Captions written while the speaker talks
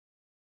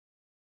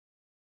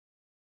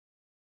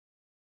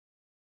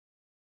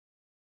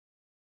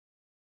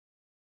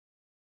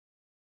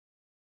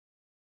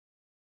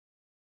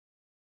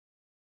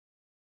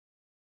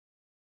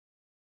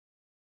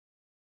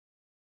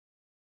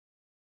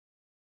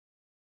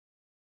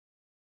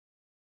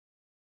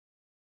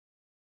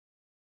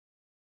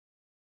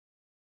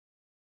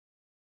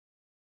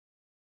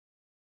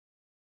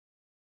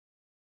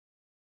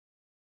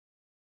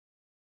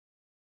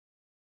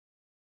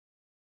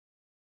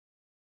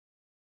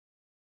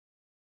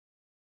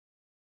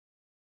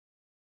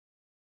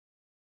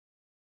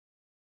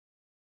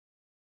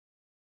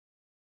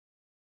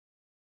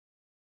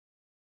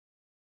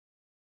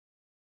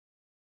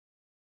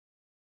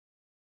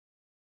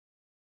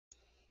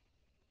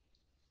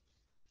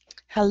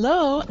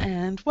Hello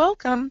and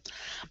welcome.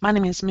 My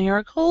name is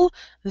Miracle.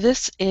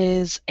 This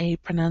is a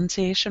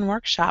pronunciation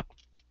workshop.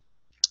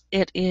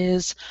 It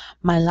is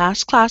my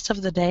last class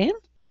of the day,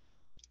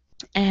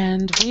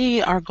 and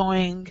we are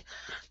going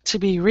to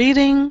be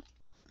reading.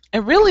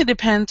 It really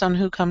depends on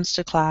who comes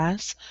to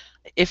class,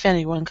 if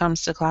anyone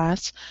comes to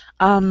class.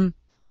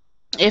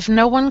 If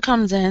no one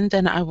comes in,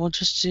 then I'll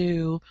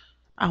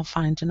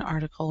find an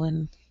article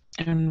and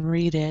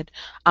read it.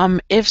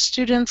 If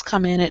students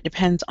come in, it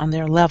depends on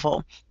their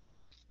level.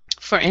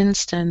 For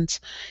instance,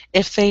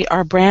 if they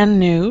are brand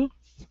new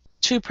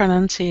to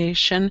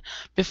pronunciation,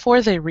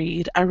 before they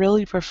read, I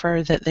really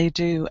prefer that they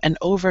do an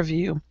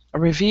overview, a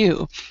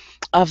review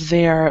of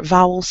their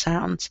vowel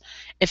sounds.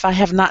 If I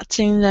have not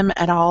seen them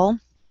at all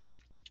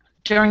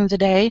during the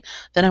day,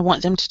 then I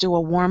want them to do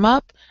a warm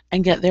up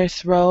and get their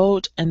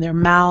throat and their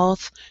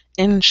mouth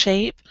in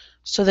shape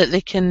so that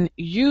they can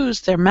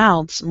use their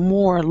mouths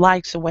more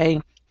along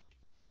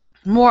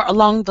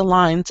the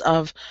lines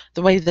of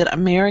the way that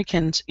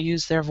Americans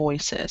use their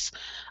voices.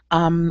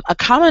 A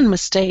common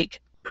mistake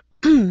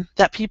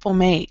that people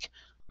make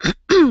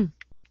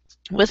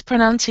with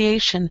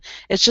pronunciation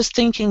is just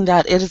thinking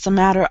that it is a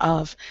matter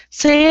of,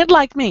 say it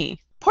like me,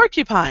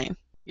 porcupine.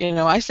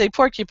 I say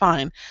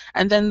porcupine,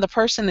 and then the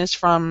person is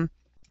from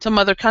some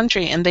other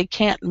country and they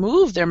can't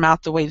move their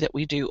mouth the way that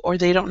we do, or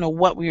they don't know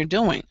what we're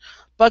doing.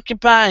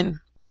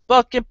 Porcupine,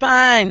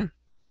 porcupine.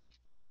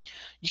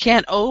 You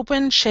can't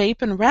open,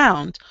 shape, and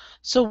round.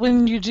 So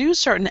when you do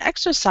certain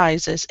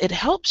exercises, it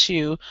helps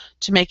you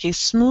to make a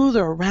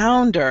smoother,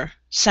 rounder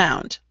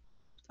sound.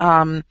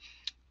 You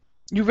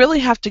really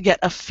have to get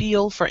a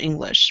feel for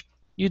English.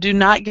 You do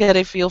not get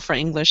a feel for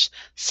English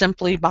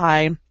simply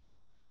by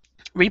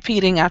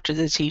repeating after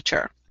the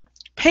teacher.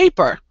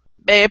 Paper,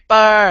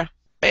 paper,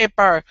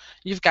 paper.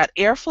 You've got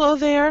airflow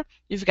there,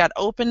 you've got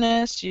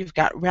openness, you've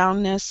got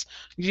roundness,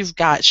 you've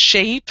got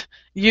shape,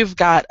 you've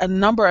got a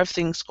number of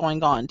things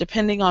going on.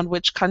 Depending on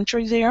which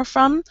country they are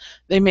from,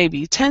 they may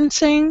be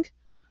tensing,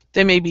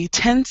 they may be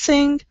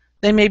tensing,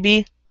 they may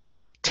be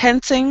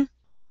tensing,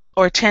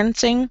 or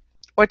tensing,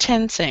 or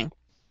tensing.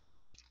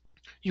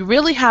 You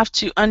really have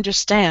to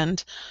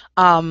understand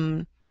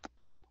where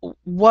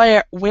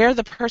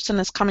the person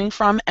is coming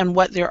from and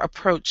what their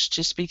approach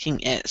to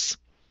speaking is.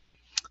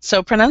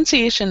 So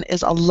pronunciation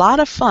is a lot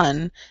of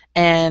fun,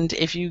 and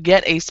if you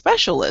get a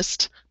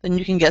specialist, then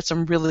you can get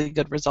some really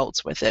good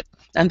results with it,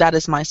 and that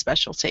is my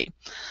specialty.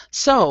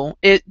 So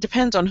it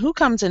depends on who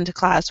comes into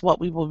class what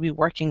we will be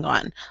working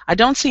on. I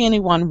don't see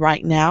anyone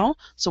right now,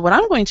 so what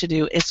I'm going to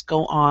do is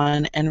go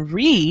on and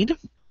read.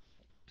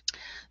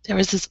 There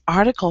was this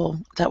article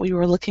that we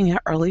were looking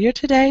at earlier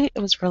today. It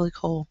was really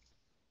cool.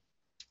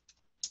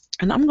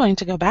 And I'm going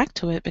to go back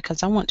to it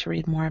because I want to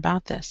read more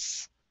about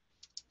this.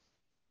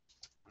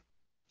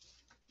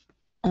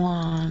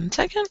 1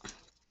 second.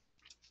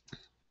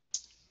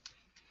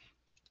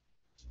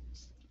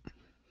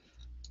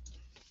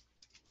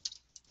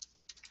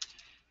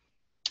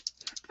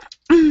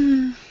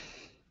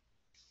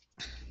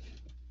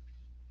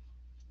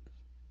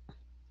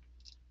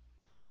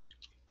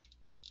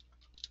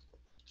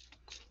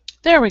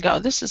 There we go.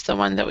 This is the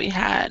one that we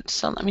had.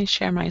 So let me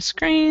share my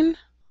screen.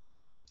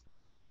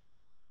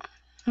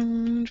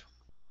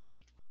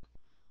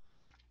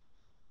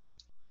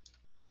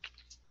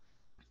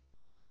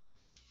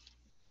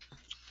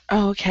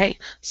 Okay,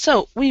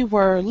 so we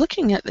were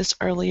looking at this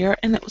earlier,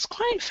 and it was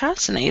quite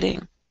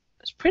fascinating.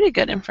 It's pretty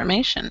good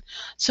information.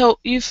 So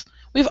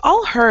we've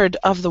all heard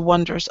of the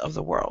wonders of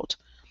the world.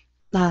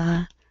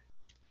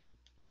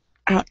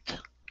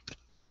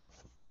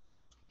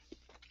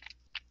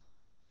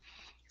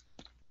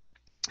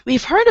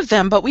 We've heard of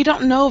them, but we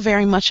don't know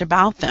very much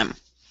about them.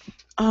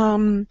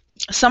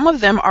 Some of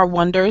them are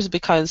wonders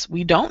because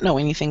we don't know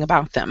anything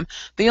about them.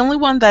 The only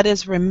one that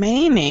is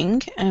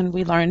remaining, and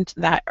we learned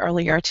that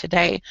earlier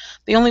today,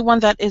 the only one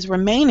that is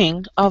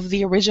remaining of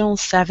the original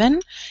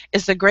 7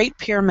 is the Great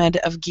Pyramid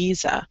of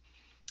Giza.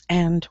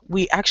 And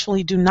we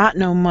actually do not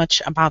know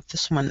much about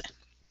this one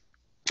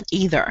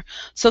either.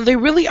 So they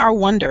really are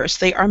wonders.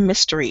 They are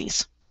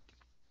mysteries.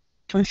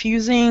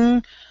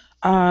 Confusing,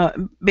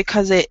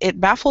 because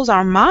it baffles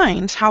our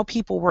minds how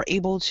people were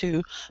able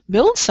to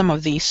build some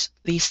of these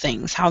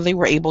things, how they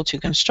were able to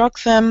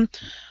construct them,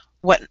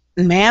 what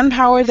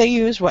manpower they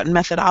used, what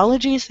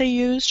methodologies they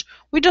used.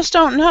 We just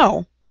don't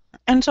know.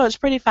 And so it's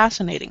pretty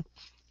fascinating.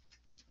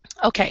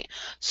 Okay,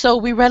 so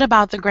we read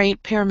about the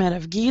Great Pyramid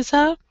of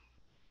Giza,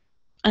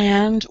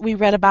 and we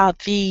read about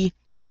the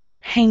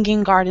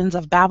Hanging Gardens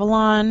of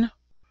Babylon,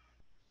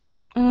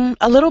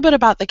 a little bit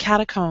about the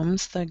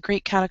catacombs, the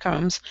Greek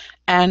catacombs,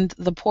 and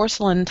the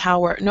porcelain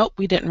tower. Nope,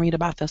 we didn't read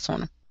about this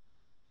one.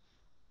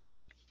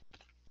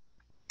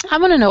 I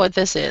want to know what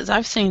this is.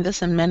 I've seen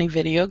this in many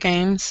video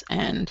games,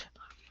 and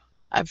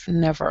I've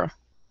never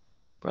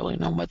really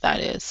known what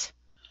that is.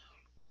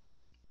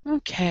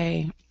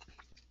 Okay.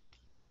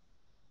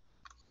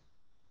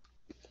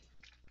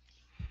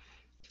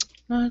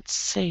 Let's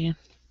see.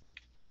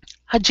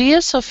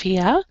 Hagia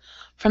Sophia,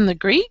 from the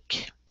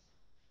Greek,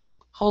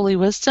 Holy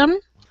Wisdom.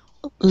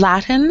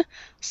 Latin,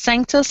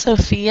 Sancta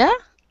Sophia.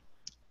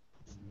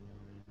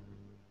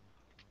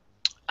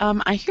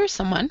 I hear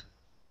someone.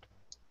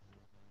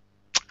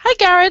 Hi,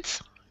 Garrett.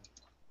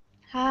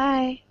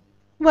 Hi.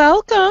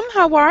 Welcome.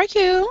 How are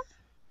you?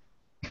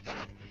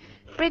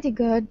 Pretty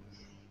good.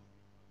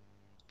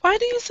 Why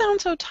do you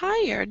sound so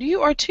tired?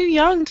 You are too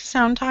young to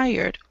sound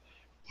tired.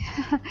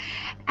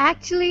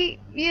 Actually,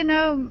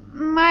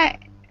 my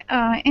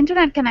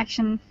internet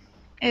connection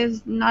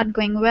is not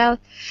going well,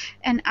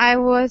 and I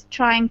was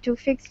trying to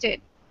fix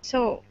it.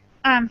 So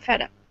I'm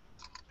fed up.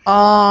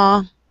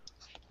 Uh,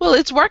 well,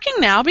 it's working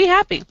now. Be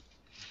happy.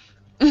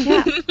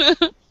 Yeah.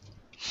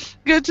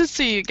 Good to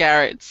see you,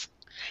 Garrett.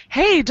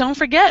 Hey, don't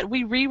forget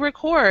we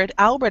re-record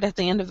Albert at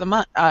the end of the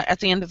month, at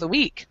the end of the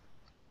week.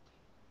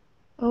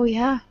 Oh,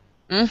 yeah.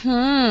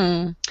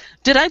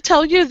 Did I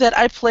tell you that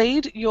I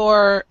played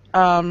your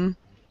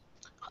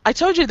I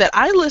told you that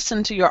I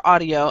listened to your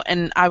audio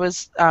and I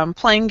was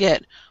playing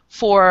it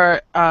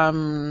for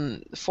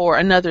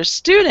another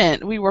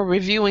student. We were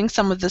reviewing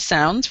some of the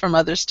sounds from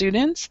other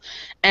students,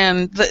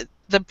 and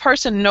the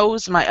person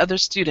knows my other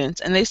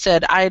students, and they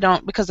said I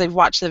don't because they've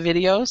watched the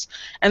videos,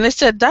 and they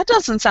said that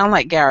doesn't sound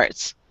like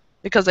Garrett's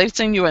because they've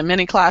seen you in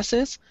many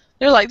classes.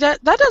 They're like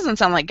that doesn't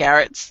sound like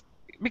Garrett's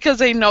because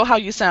they know how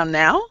you sound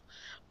now,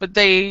 but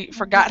they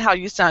forgot how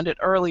you sounded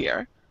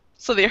earlier.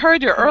 So they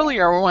heard your Yeah.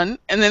 earlier one,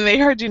 and then they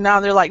heard you now.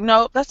 They're like,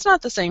 no, that's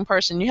not the same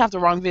person. You have the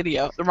wrong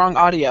video, the wrong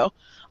audio.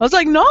 I was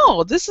like,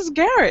 no, this is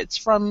Garrett's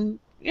from,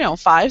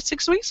 5,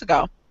 6 weeks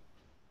ago.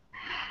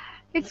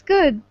 It's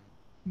good.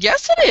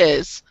 Yes, it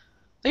is.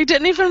 They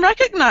didn't even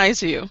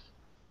recognize you.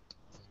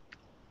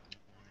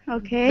 Very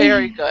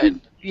Okay.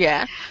 good.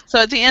 Yeah. So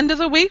at the end of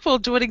the week, we'll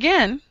do it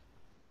again.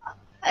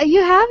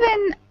 You have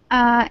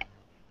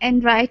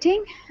in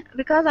writing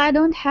because I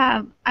don't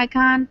have. I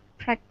can't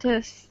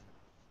practice.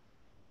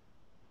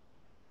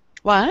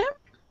 What?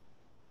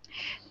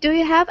 Do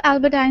you have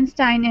Albert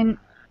Einstein in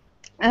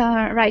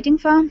writing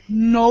form?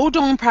 No,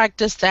 don't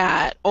practice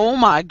that. Oh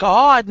my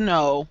God,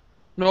 no.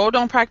 No,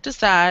 don't practice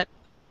that.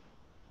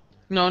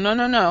 No, no,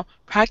 no, no.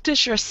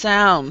 Practice your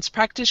sounds.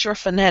 Practice your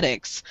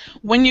phonetics.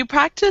 When you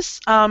practice,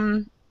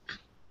 like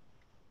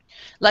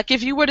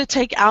if you were to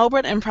take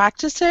Albert and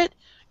practice it,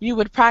 you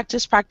would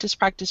practice, practice,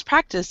 practice,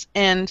 practice,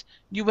 and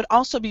you would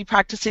also be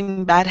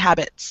practicing bad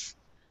habits.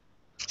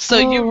 So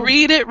you Oh,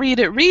 read it, read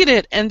it, read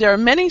it, and there are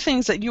many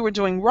things that you were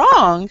doing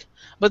wrong,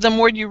 but the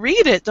more you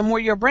read it, the more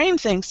your brain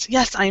thinks,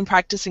 yes, I'm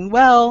practicing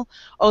well.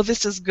 Oh,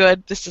 this is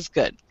good, this is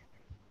good.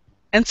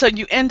 And so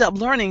you end up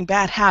learning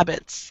bad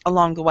habits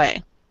along the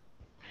way.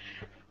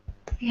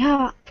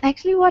 yeah.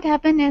 Actually, what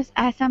happened is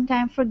I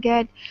sometimes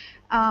forget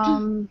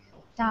sound.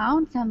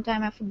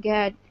 Sometimes I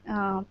forget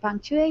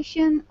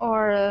punctuation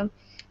or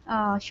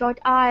short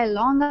I,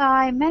 long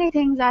I. Many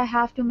things I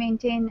have to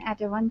maintain at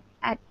once.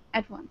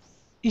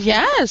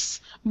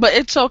 Yes, but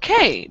it's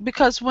okay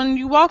because when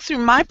you walk through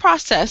my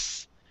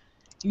process,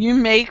 you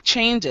make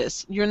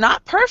changes. You're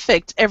not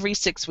perfect every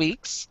 6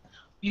 weeks.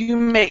 You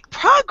make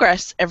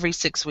progress every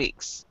 6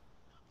 weeks.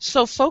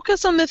 So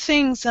focus on the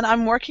things that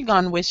I'm working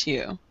on with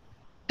you.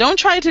 Don't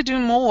try to do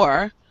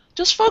more.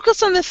 Just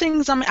focus on the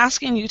things I'm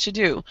asking you to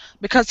do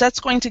because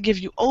that's going to give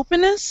you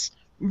openness,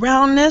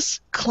 roundness,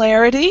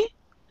 clarity,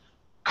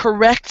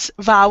 correct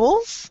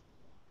vowels.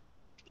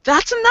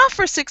 That's enough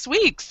for 6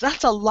 weeks.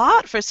 That's a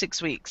lot for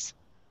 6 weeks.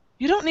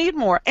 You don't need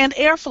more. And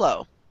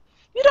airflow.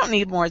 You don't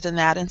need more than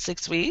that in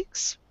 6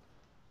 weeks.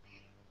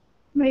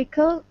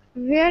 Miracle,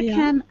 where Yeah.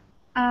 can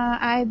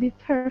I be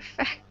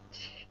perfect?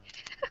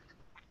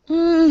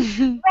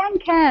 Mhm. When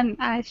can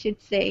I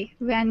should say?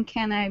 When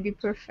can I be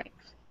perfect?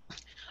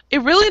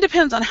 It really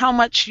depends on how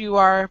much you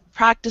are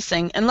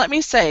practicing. And let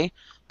me say,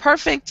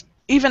 perfect,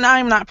 even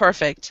I'm not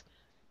perfect.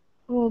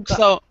 Oh God.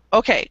 So,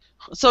 okay.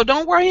 So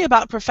don't worry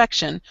about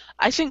perfection.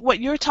 I think what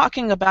you're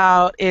talking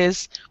about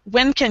is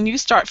when can you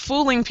start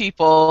fooling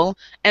people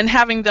and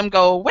having them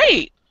go,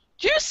 wait,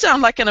 you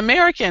sound like an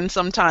American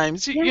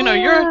sometimes.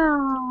 Yeah.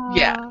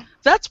 Yeah.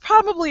 That's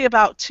probably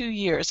about 2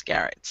 years,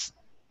 Garrett.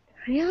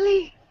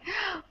 Really?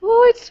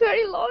 Oh, it's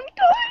very long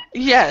time.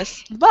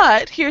 Yes,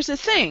 but here's the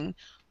thing.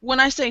 When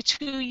I say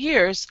 2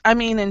 years, I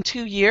mean in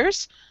 2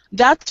 years,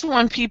 that's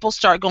when people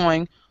start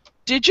going,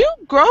 did you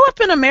grow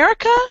up in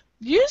America?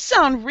 You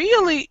sound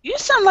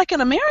like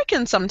an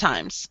American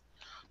sometimes.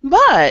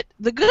 But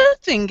the good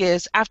thing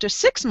is, after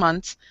 6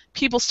 months,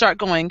 people start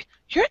going,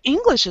 your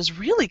English is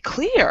really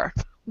clear.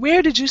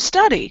 Where did you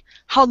study?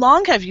 How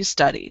long have you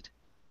studied?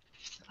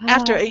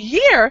 After a Wow.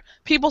 year,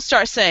 people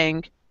start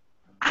saying,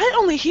 I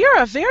only hear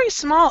a very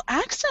small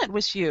accent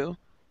with you.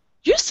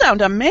 You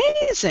sound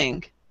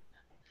amazing.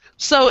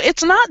 So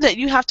it's not that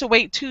you have to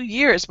wait 2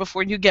 years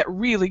before you get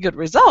really good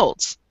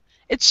results.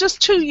 It's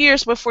just 2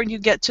 years before you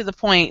get to the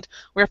point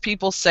where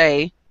people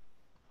say,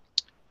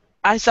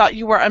 I thought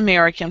you were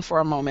American for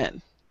a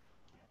moment.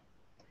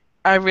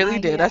 I really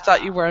did. I Yeah.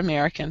 thought you were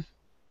American.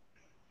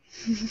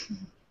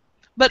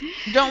 But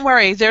don't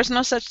worry, there's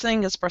no such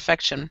thing as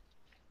perfection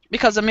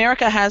because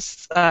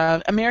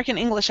American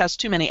English has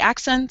too many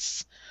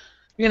accents.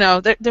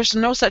 There's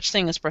no such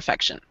thing as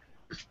perfection.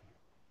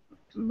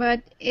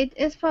 But it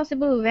is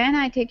possible when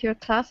I take your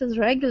classes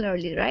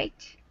regularly, right?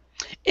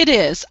 It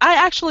is. I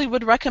actually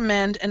would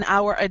recommend an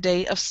hour a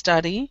day of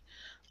study.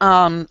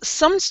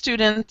 Some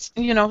students,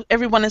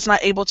 everyone is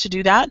not able to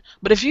do that,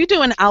 but if you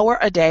do an hour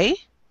a day,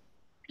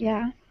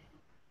 Yeah.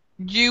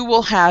 you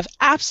will have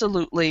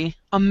absolutely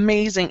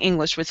amazing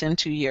English within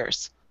 2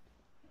 years.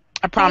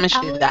 I Like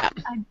promise you hour that.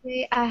 a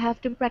day, I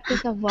have to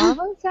practice a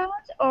vowel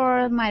sounds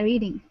or my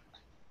reading.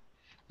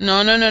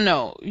 No, no, no,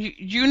 no.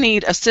 You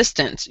need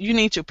assistance. You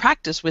need to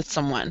practice with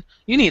someone.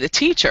 You need a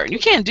teacher. You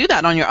can't do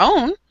that on your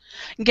own.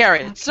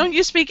 Garrett, Okay. don't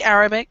you speak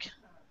Arabic?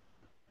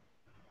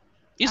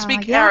 You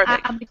speak Yeah,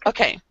 Arabic. because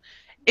Okay.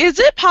 Is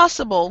it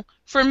possible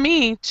for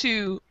me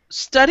to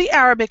study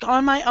Arabic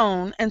on my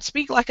own and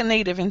speak like a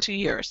native in 2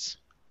 years?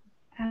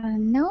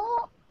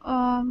 no,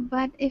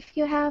 but if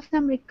you have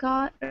some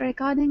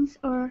recordings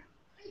or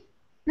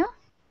no,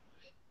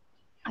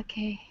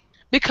 okay.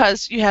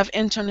 Because you have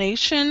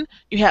intonation,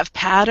 you have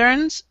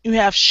patterns, you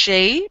have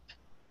shape,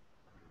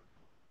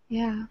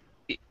 Yeah.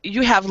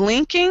 you have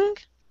linking.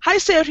 Hi,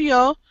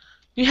 Sergio.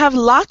 You have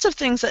lots of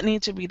things that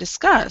need to be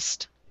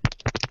discussed.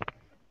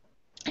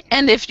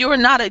 And if you're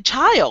not a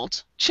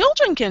child,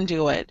 children can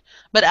do it.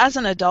 But as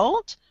an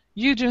adult,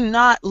 you do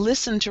not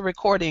listen to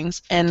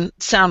recordings and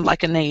sound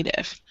like a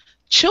native.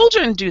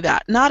 Children do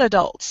that, not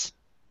adults.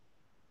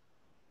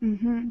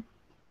 Mm-hmm.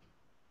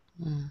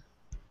 Mm.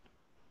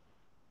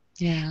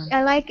 Yeah,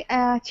 I like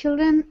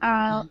children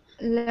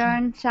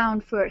learn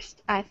sound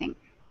first, I think.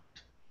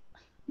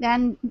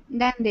 Then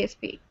they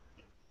speak.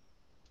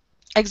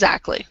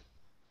 exactly.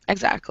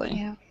 Exactly.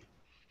 Yeah.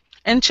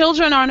 And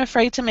children aren't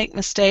afraid to make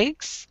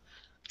mistakes.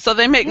 So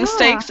they make Yeah.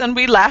 mistakes and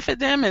we laugh at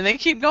them and they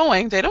keep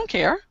going. They don't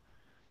care.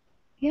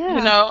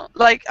 Yeah.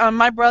 Like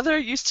my brother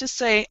used to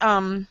say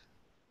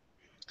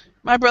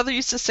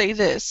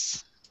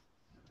this.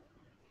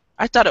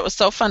 I thought it was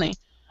so funny.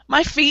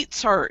 My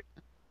feet's hurt.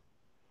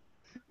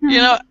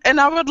 And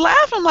I would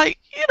laugh. I'm like,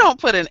 you don't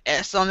put an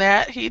S on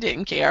that. He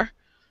didn't care.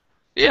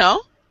 You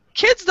know,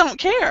 kids don't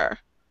care.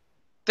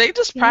 They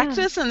just Yeah.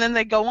 practice and then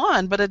they go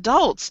on. But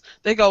adults,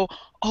 they go,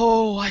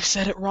 oh, I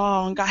said it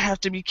wrong. I have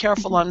to be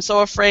careful. I'm so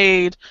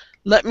afraid.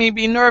 Let me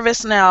be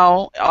nervous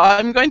now.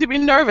 I'm going to be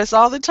nervous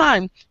all the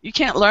time. You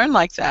can't learn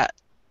like that.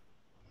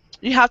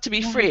 You have to be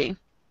Yeah. free.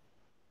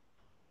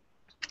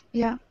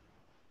 Yeah.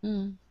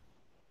 Mm.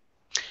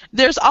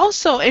 There's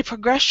also a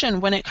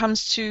progression when it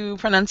comes to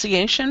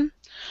pronunciation.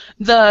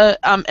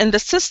 And the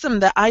system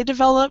that I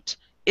developed,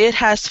 it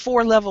has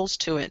 4 levels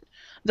to it.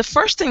 The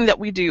first thing that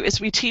we do is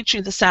we teach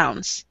you the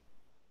sounds.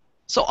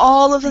 So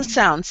all of the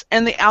sounds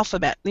and the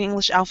alphabet, the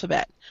English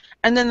alphabet.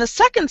 And then the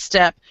second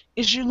step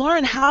is you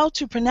learn how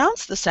to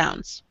pronounce the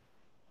sounds.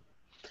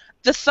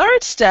 The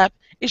third step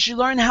is you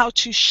learn how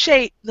to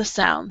shape the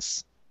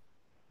sounds.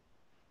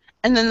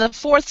 And then the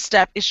fourth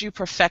step is you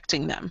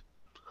perfecting them.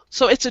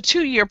 So it's a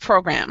 2-year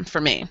program for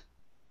me.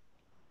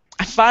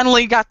 I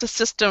finally got the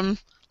system,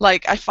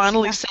 like I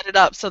finally Yeah. set it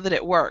up so that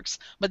it works.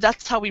 But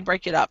that's how we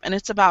break it up. And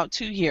it's about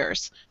 2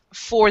 years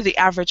for the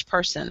average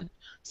person.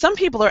 Some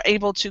people are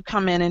able to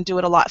come in and do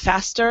it a lot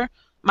faster.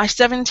 My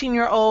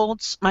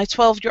 17-year-olds, my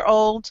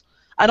 12-year-old,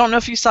 I don't know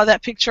if you saw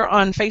that picture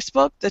on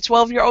Facebook, the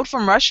 12-year-old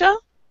from Russia.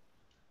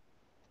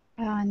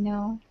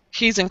 No.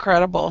 He's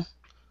incredible.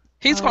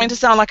 He's going Oh. to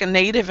sound like a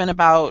native in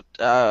about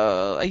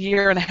a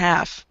year and a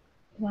half.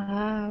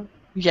 Wow.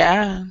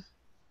 Yeah,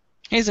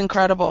 he's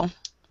incredible.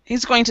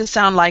 He's going to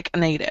sound like a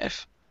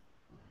native.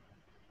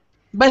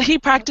 But he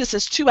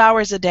practices 2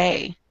 hours a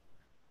day.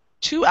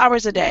 2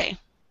 hours a day.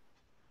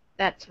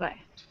 That's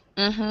why.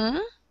 Mm-hmm.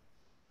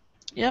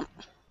 Yep.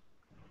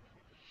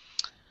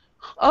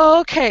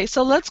 Okay,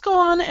 so let's go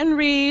on and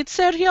read.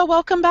 Sergio,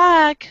 welcome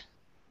back.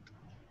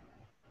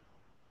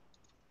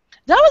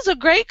 That was a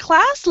great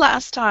class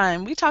last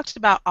time. We talked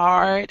about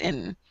art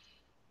and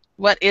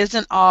what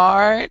isn't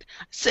art.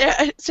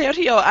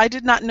 Sergio, I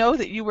did not know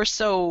that you were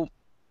so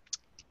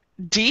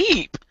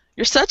deep.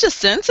 You're such a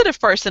sensitive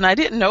person. I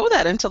didn't know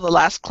that until the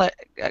last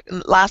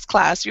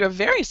class. You're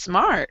very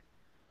smart.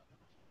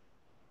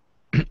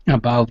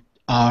 About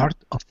art,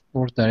 of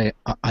course, I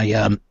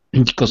am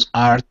because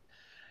art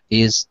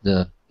is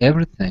the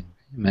everything.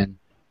 I mean,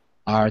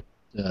 art.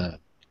 Uh,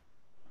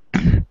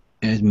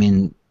 I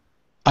mean,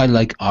 I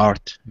like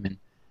art. I mean,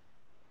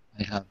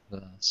 I have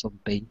some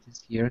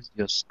paintings here,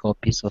 just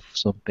copies of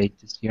some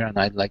paintings here, and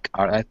I like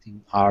art. I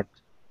think art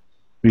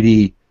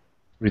really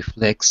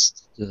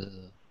reflects the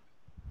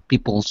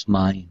people's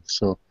mind.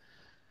 So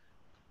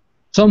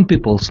some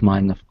people's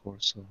mind, of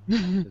course. So we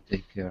have to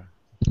take care.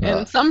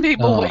 And some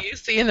people, No, what you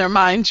see in their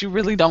minds, you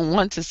really don't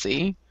want to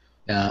see.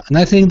 yeah, and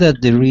I think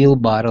that the real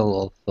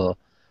battle of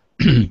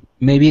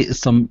maybe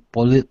some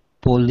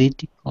political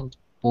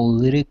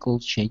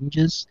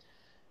changes,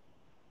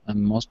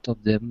 and most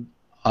of them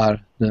are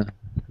the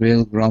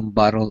real ground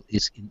battle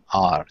is in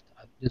art.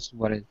 This is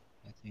what I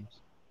think.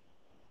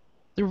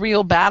 The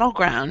real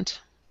battleground.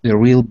 The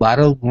real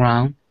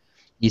battleground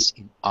is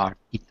in art.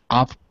 If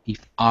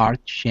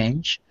art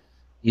change,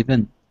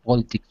 even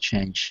politics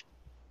change.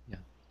 Yeah.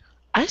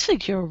 I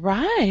think you're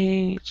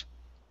right.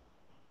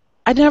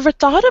 I never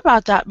thought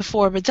about that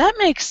before, but that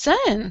makes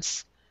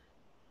sense.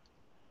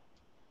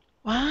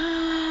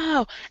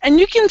 Wow. And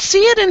you can see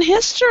it in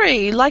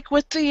history, like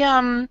with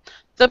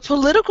the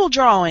political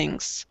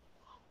drawings.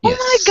 Oh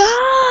my Yes.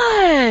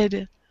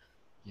 God!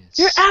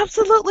 You're Yes.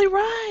 absolutely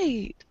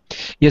right.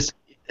 Yes.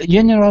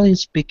 Generally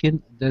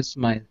speaking, that's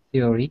my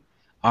theory.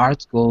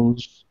 Art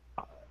goes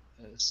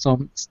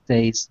some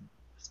steps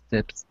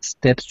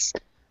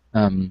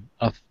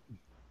of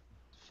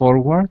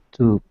forward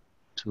to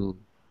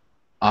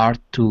art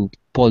to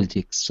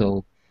politics.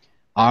 So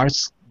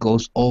arts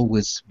goes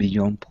always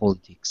beyond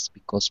politics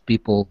because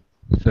people,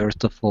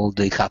 first of all,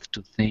 they have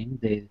to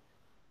think, they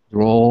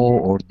draw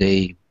or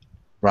they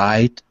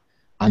write,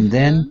 and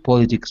then Hmm.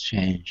 politics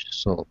change.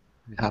 So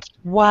we have to.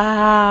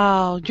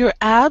 Wow, you're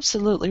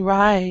absolutely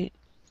right.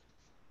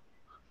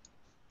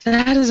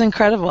 That is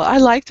incredible. I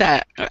like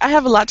that. I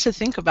have a lot to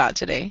think about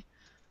today.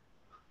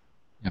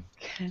 Yeah.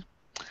 Okay.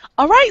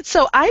 All right,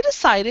 so I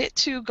decided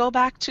to go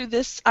back to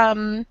this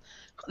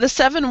the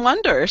Seven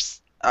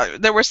Wonders.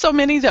 There were so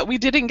many that we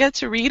didn't get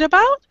to read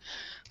about,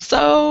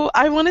 so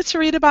I wanted to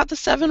read about the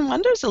Seven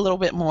Wonders a little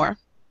bit more.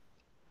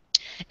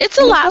 It's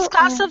the last Rico,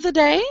 class of the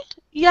day.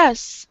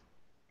 Yes.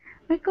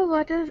 Rico,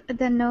 what is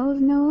the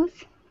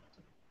nose?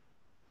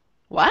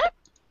 What?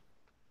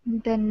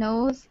 The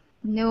nose.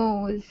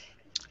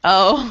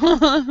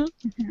 Oh.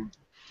 Mhm.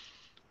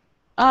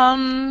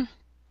 um,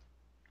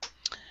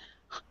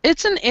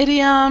 it's an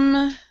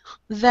idiom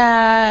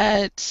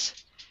that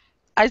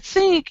I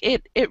think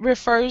it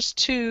refers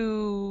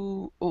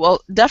to,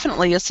 well,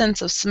 definitely a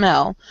sense of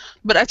smell,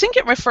 but I think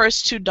it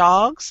refers to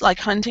dogs, like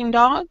hunting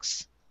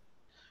dogs.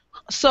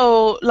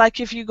 So, like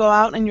if you go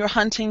out and you're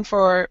hunting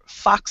for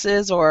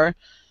foxes or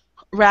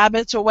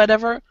rabbits or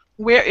whatever,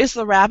 where is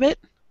the rabbit?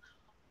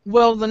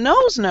 Well, the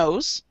nose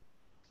knows,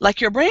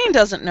 like your brain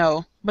doesn't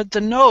know, but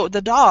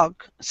the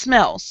dog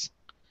smells.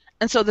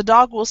 And so the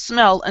dog will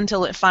smell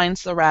until it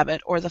finds the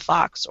rabbit or the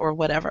fox or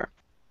whatever.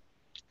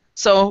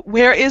 So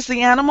where is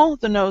the animal?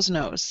 The nose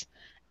knows.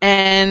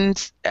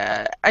 And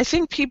I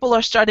think people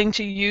are starting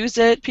to use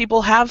it.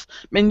 People have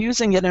been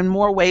using it in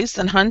more ways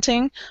than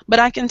hunting, but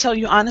I can tell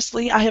you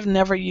honestly, I have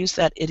never used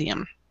that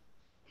idiom.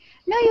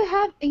 No,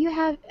 you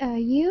have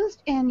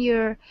used in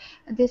your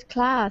this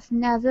class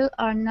nasal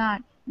or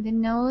not the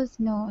nose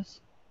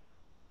knows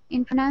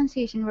in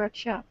pronunciation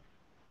workshop.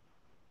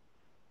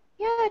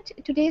 Yeah,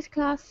 today's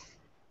class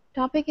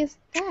topic is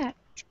that.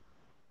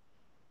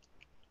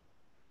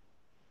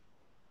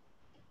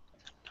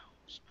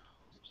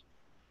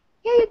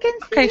 Yeah, you can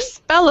Okay, see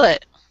spell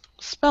it.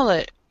 Spell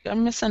it.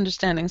 I'm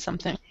misunderstanding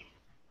something.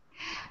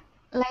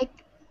 like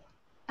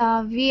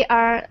we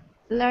are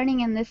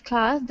learning in this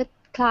class. The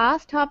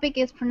class topic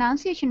is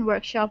pronunciation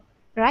workshop,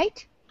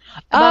 right?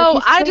 About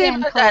Oh, I history didn't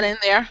and put that culture. in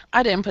there.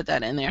 I didn't put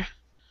that in there.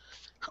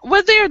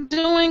 What they're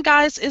doing,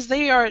 guys, is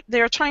they're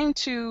trying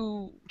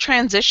to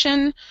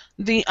transition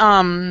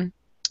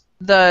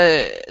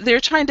they're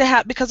trying to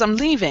have, because I'm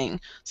leaving,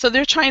 so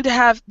they're trying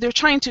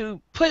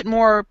to put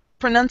more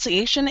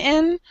pronunciation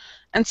in,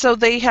 and so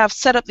they have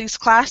set up these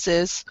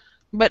classes,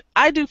 but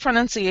I do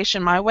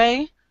pronunciation my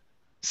way.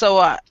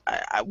 So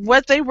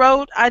what they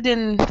wrote, I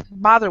didn't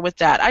bother with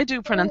that. I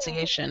do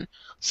pronunciation.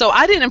 So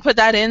I didn't put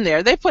that in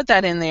there. They put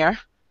that in there,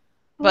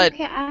 but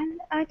Okay, and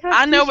I thought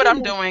I know what teacher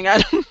I'm was. doing. I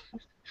don't,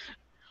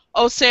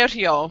 oh,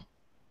 Sergio,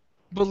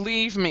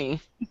 believe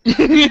me.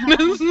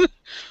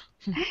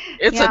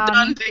 It's a Yeah,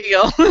 done me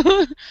deal.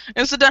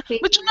 It's a done.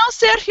 But you too. know,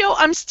 Sergio,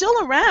 I'm still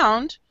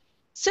around.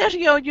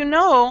 Sergio, you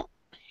know,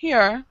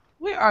 here.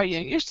 Where are you?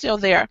 You're still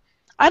there.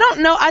 I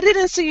don't know. I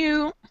didn't see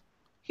you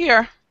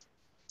here.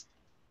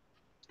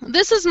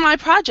 This is my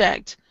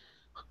project.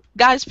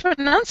 Guys,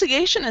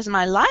 pronunciation is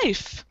my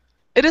life.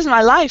 It is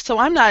my life, so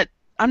I'm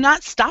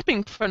not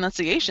stopping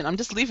pronunciation. I'm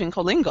just leaving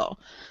Colingo.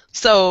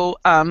 So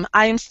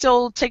I am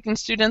still taking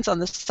students on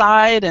the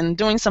side and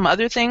doing some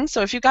other things.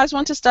 So if you guys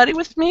want to study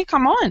with me,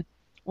 come on.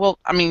 Well,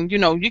 I mean, you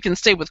know, you can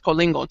stay with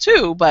Colingo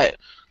too, but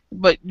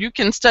you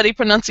can study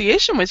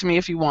pronunciation with me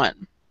if you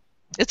want.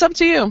 It's up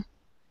to you.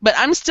 But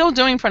I'm still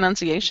doing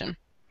pronunciation.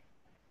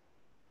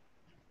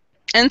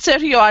 And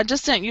Sergio, I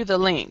just sent you the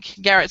link.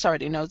 Garrett's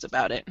already knows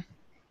about it.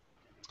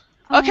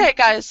 Um, Okay,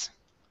 guys.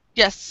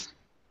 Yes.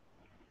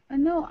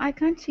 no, I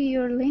can't see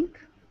your link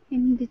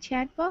in the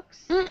chat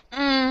box.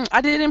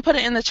 I didn't put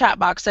it in the chat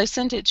box. I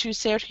sent it to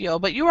Sergio,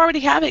 but you already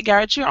have it,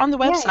 Garrett. You're on the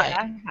Yeah, website.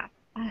 I have.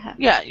 I have.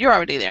 Yeah, you're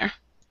already there.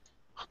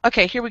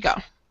 Okay, here we go.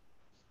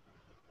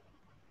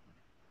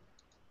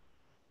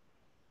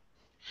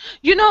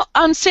 You know,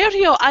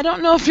 Sergio, I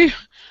don't know if you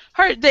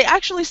heard, they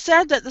actually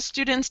said that the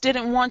students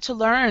didn't want to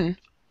learn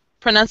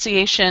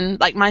pronunciation,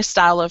 like my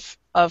style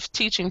of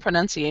teaching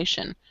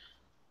pronunciation.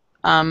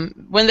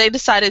 When they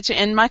decided to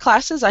end my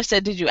classes, I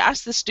said, "Did you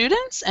ask the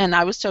students?" And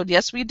I was told,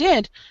 "Yes, we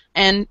did."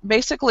 And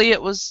basically,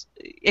 it was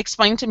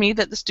explained to me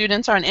that the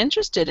students aren't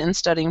interested in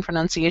studying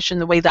pronunciation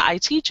the way that I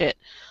teach it.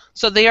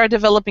 So they are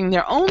developing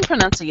their own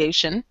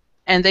pronunciation,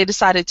 and they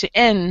decided to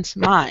end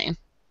mine,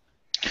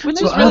 which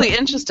But So is really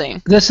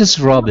interesting. this is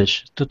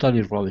rubbish,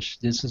 totally rubbish.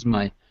 This is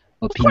my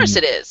Of course opinion.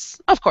 it is.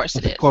 Of course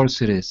it Of is.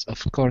 course it is. Of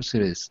course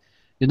it is.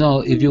 You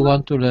know, if you Mhm.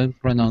 want to learn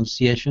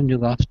pronunciation, you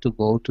have to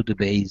go to the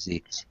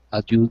basics,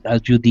 as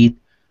you did,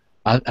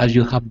 as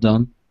you have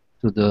done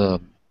to the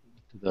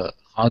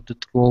how the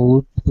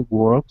throat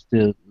works,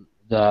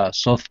 the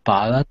soft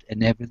palate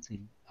and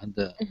everything, and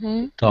the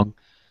Mhm. tongue.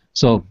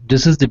 So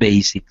this is the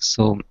basics.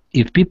 So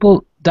if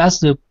people, that's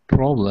the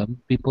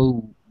problem.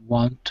 People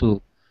want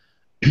to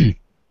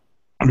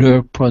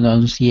learn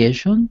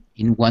pronunciation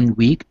in 1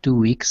 week, 2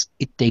 weeks.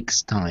 It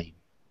takes time.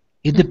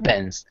 It Mhm.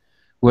 depends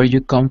where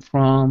you come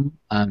from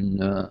and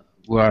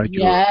where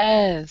you're.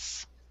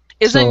 Yes.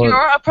 Isn't So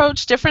your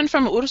approach different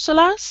from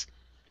Ursula's?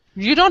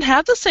 You don't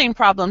have the same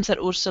problems that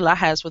Ursula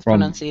has with from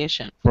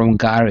pronunciation. from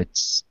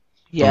Garrett's,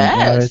 from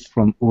Garrett, Yes.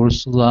 from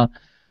Ursula,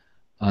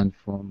 and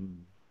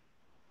from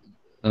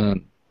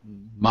um,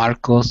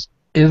 Marcos,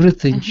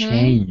 everything Mhm.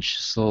 changed.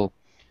 So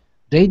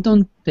they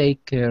don't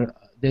take care.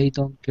 They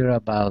don't care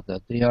about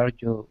that. They are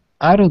just.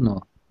 I don't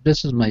know.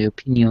 This is my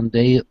opinion.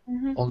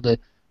 Mhm. All the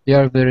they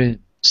are very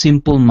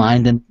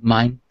simple-minded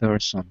mind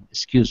person.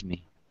 Excuse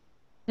me.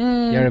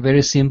 They are Mm. a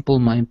very simple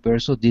mind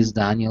person. This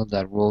Daniel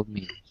that wrote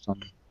me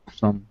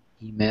some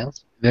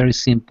emails. Very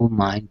simple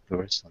mind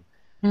person.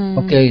 Mm.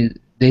 Okay,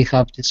 they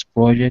have this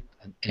project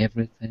and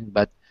everything,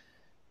 but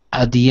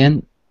at the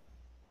end,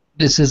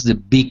 this is the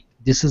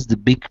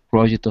big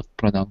project of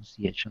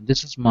pronunciation.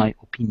 This is my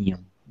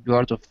opinion. You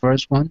are the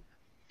first one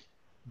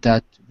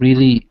that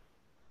really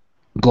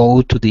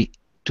go to the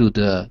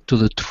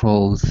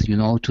throat, you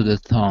know, to the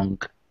tongue,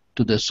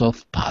 to the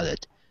soft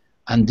palate,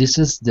 and this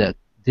is the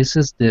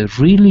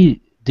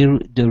really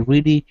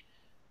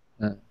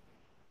uh,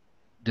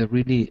 the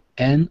really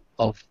end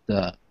of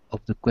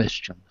the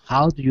question.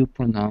 How do you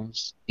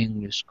pronounce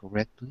English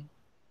correctly?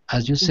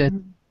 As you said,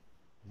 Mhm.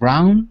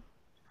 round,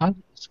 how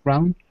it's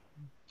round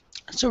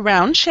It's a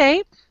round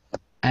shape.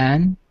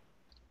 and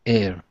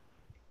air.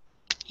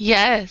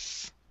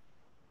 Yes.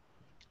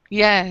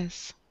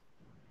 Yes.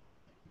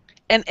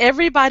 And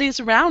everybody's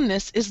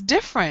roundness is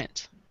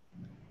different.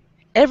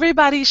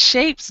 Everybody's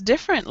shapes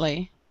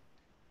differently.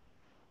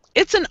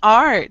 It's an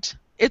art.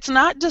 It's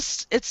not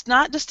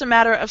just a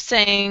matter of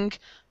saying,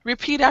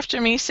 repeat after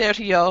me,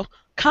 Sergio,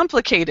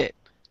 complicated,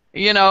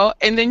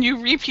 and then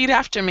you repeat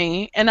after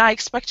me and I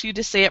expect you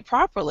to say it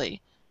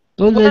properly.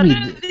 Don't What let me are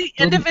do, the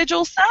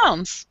individual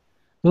sounds?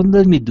 don't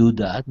let me do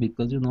that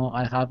because you know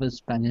I have a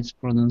Spanish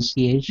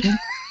pronunciation.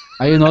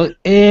 I know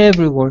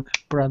every word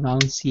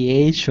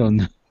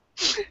pronunciation.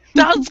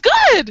 Sounds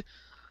good.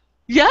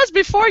 Yes,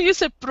 before you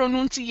said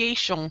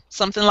pronunciation,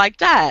 something like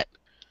that.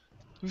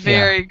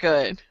 Yeah. Very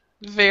good.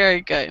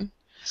 Very good.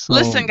 So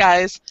Listen,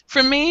 guys,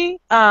 for me,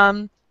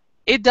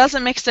 it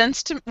doesn't make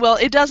sense to well,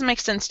 it does make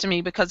sense to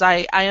me because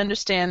I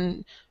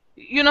understand,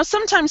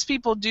 sometimes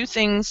people do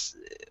things.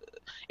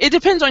 It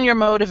depends on your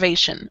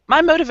motivation.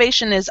 My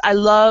motivation is I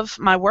love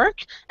my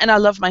work and I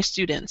love my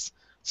students.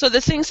 So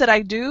the things that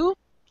I do,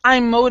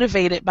 I'm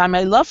motivated by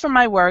my love for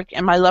my work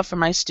and my love for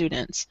my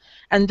students.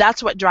 And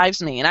that's what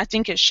drives me. And I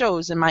think it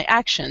shows in my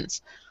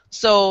actions.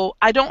 So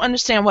I don't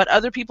understand what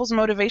other people's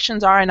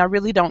motivations are, and I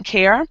really don't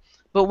care.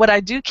 But what I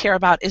do care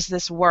about is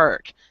this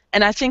work.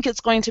 And I think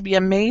it's going to be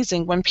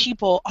amazing when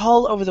people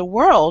all over the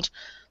world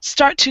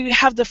start to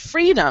have the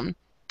freedom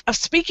of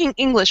speaking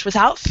English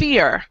without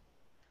fear,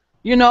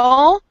 you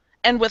know,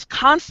 and with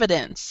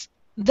confidence.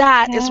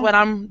 Yeah.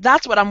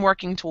 That's what I'm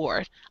working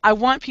toward. I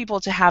want people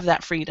to have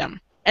that freedom,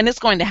 and it's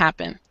going to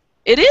happen.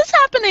 It is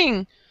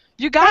happening.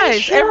 You I'm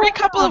guys, sure. every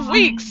couple of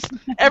weeks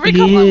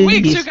you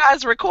please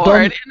guys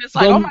record don't and it's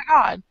like, "Oh don't my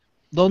god,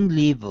 don't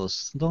leave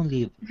us. Don't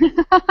leave.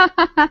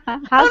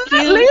 How I'm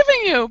not cute.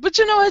 leaving you." But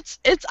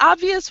it's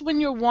obvious when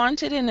you're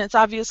wanted and it's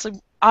obviously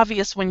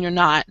obvious when you're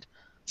not.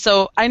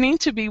 So I need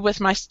to be with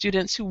my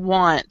students who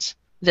want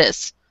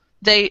this.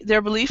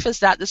 Their belief is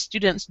that the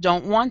students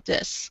don't want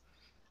this.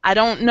 I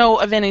don't know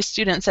of any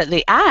students that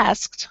they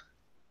asked.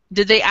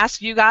 Did they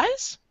ask you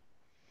guys?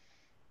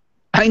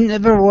 I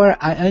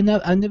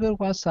never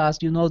was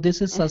asked. You know,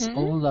 this is us Hmm.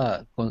 all.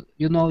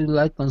 You know,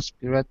 like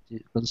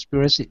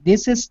conspiracy.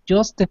 This is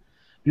just.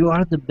 You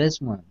are the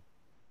best one.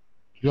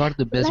 You are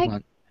the best Like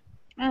one.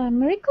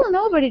 Miracle,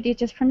 nobody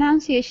teaches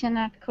pronunciation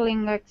at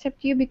Kalinga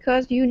except you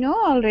because you know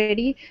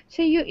already.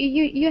 So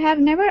you have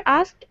never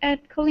asked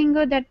at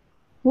Kalinga that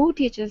who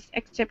teaches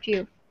except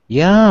you.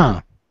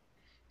 Yeah.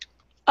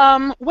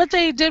 What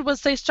they did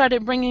was they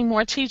started bringing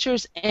more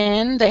teachers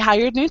in. They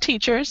hired new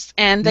teachers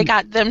and they Mm.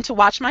 got them to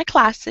watch my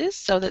classes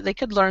so that they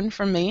could learn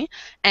from me.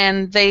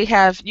 And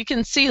you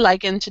can see,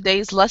 like in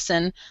today's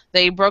lesson,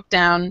 they broke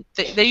down,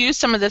 they used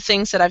some of the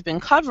things that I've been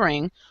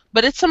covering,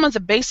 but it's some of the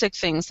basic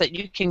things that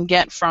you can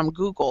get from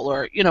Google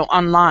or,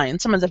 online,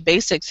 some of the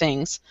basic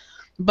things.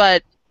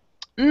 But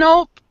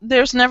nope,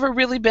 there's never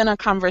really been a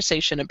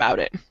conversation about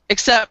it,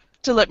 except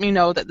to let me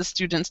know that the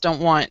students don't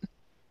want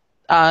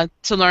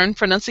to learn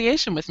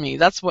pronunciation with me.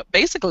 That's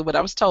basically what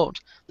I was told.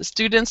 The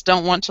students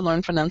don't want to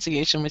learn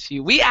pronunciation with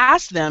you. We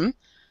asked them,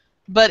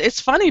 but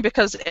it's funny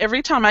because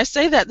every time I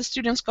say that, the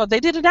students go, "They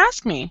didn't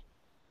ask me.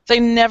 They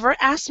never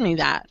asked me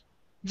that.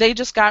 They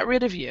just got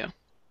rid of you."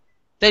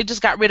 They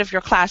just got rid of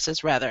your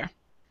classes, rather.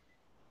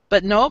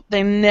 But nope,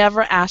 they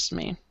never asked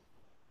me.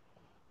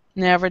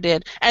 Never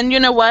did. And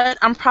you know what?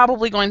 I'm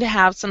probably going to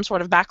have some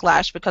sort of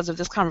backlash because of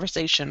this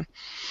conversation.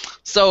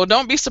 So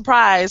don't be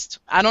surprised.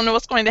 I don't know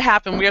what's going to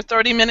happen. We are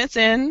 30 minutes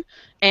in,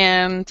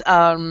 and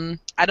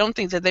I don't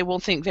think that they will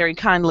think very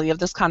kindly of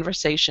this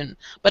conversation.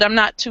 But I'm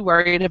not too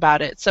worried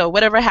about it. So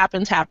whatever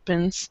happens,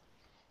 happens.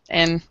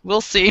 And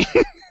we'll see.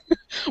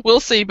 We'll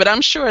see. But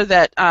I'm sure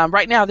that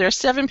right now there are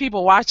 7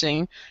 people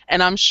watching,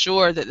 and I'm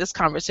sure that this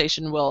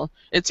conversation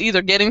it's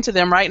either getting to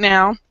them right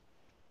now,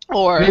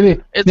 or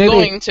it's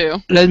going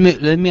to. Let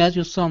me ask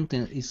you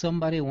something. If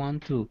somebody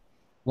want to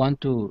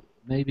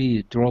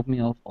maybe drop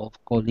me off of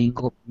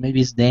Colingo, maybe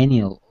it's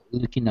Daniel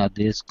looking at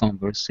this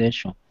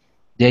conversation.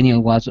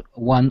 Daniel was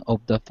one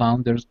of the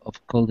founders of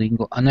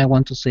Colingo, and I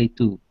want to say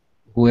to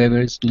whoever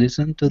is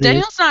listening to this.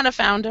 Daniel's not a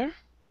founder.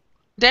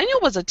 Daniel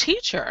was a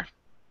teacher.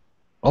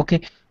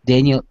 Okay,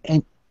 Daniel,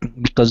 and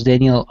because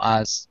Daniel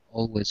as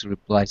always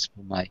replies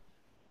to my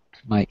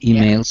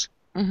emails,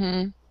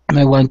 and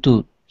I want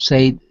to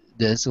say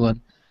this one.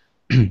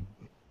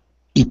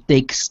 It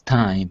takes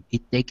time.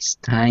 It takes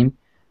time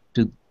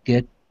to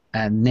get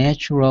a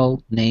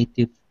natural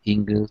native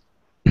English,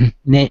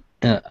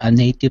 a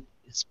native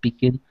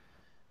speaking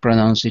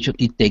pronunciation.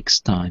 It takes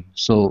time.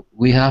 So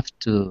we have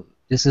to.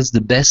 This is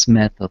the best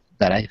method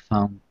that I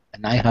found,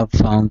 and I have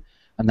found,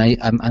 and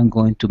I'm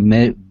going to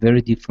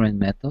very different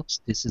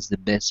methods. This is the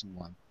best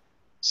one.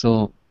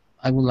 So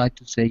I would like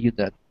to say you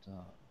that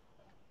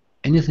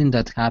anything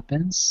that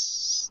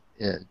happens,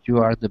 you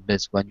are the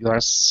best one. You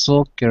are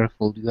so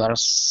careful. You are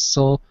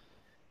so.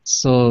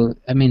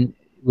 I mean,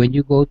 when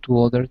you go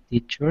to other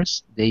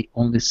teachers, they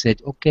only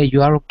said, "Okay,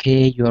 you are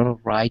okay. You are all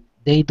right."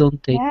 They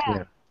don't take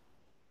care.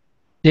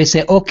 They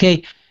say,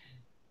 "Okay,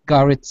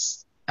 Garrett,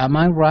 am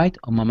I right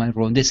or am I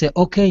wrong?" They say,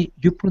 "Okay,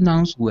 you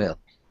pronounce well.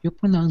 You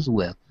pronounce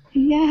well."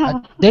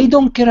 Yeah. They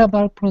don't care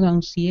about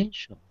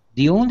pronunciation.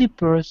 The only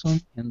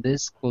person in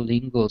this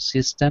Colingo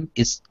system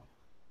is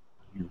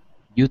you.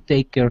 You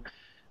take care.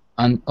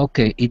 And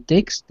okay, it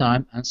takes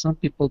time, and some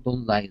people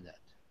don't like that.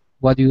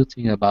 What do you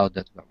think about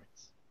that, Garrett?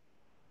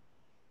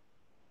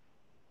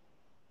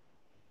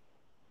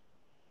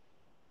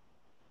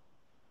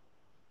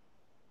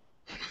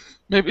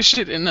 Maybe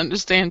she didn't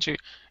understand you.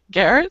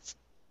 Garrett?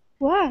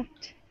 What?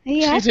 She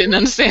didn't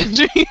understand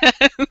you.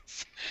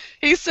 Yes.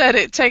 He said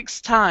it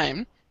takes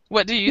time.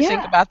 What do you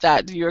think about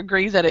that? Do you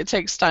agree that it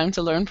takes time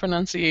to learn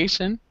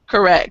pronunciation?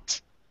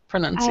 Correct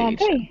pronunciation. I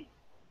agree.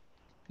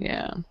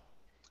 Yeah.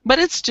 But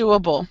it's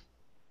doable.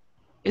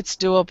 It's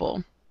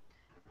doable.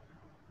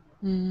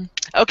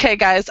 Okay,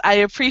 guys, I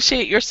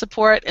appreciate your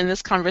support, and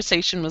this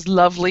conversation was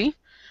lovely.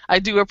 I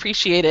do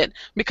appreciate it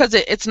because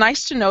it's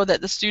nice to know that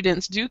the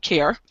students do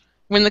care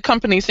when the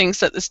company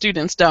thinks that the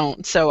students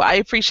don't. So I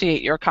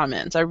appreciate your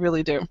comments. I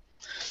really do.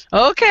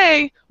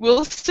 Okay,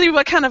 we'll see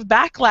what kind of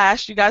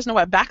backlash. You guys know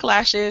what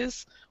backlash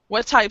is?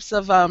 What types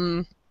of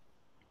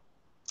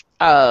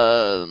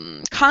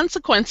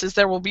consequences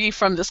there will be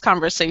from this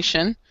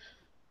conversation.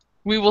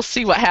 We will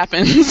see what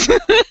happens.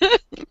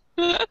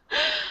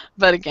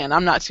 But again,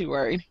 I'm not too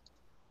worried.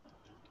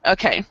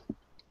 Okay.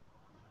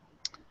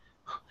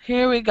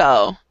 Here we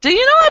go. Do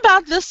you know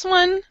about this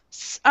one,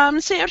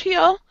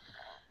 Sergio?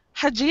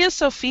 Hagia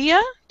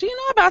Sophia? Do you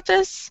know about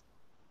this?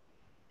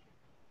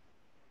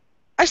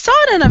 I saw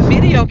it in a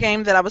video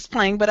game that I was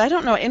playing, but I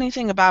don't know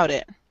anything about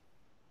it.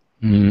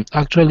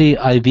 Actually,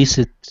 I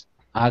visited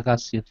Hagia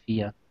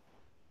Sophia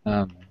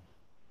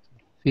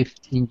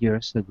 15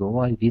 years ago.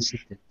 I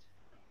visited.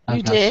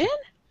 You did?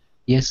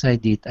 Yes, I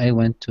did. I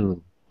went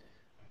to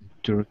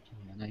Turkey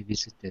and I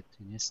visited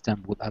in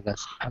Istanbul,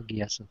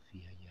 Hagia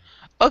Sophia. Yeah.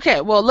 Okay,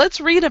 well,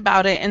 let's read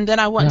about it, and then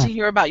I want to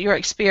hear about your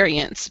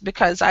experience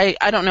because I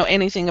don't know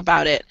anything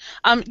about it.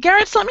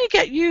 Garrett, let me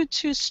get you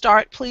to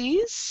start,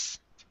 please.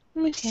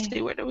 Let me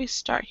see, where do we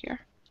start here?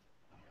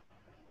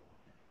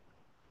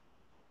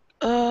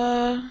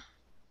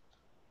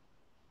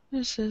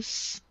 This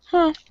is,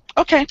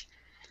 okay.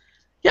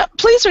 Yep,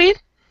 please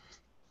read.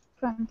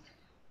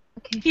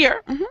 Okay.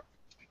 Here.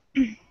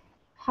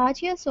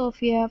 Hagia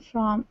Sophia,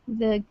 from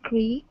the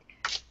Greek,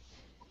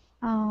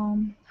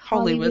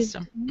 Holy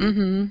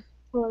wisdom.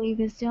 Holy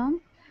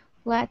wisdom.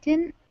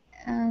 Latin,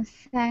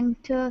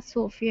 Sancta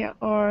Sophia,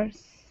 or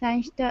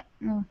Sancta,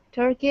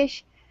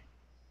 Turkish,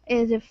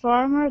 is a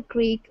former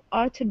Greek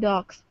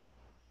Orthodox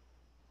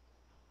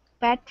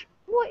what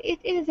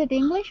is it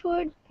English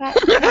word?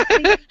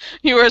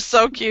 You are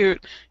so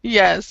cute.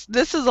 Yes,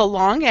 this is a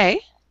long A.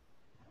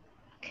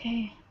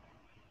 Okay.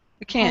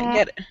 I can't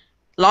get it.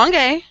 Long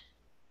A.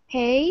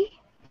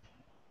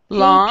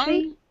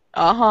 Long.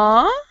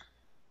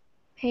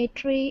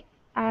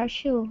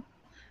 Patriarchal.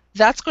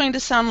 That's going to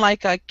sound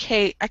like a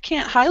K. I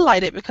can't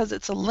highlight it because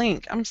it's a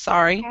link. I'm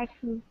sorry.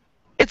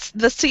 It's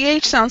the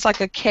CH sounds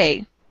like a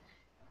K.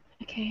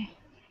 Okay.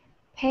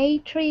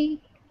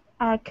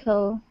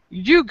 Patriarchal.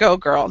 You go,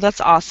 girl.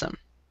 That's awesome.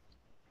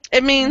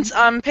 It means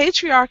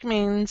patriarch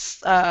means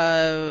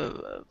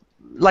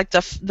like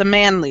the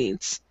man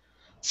leads.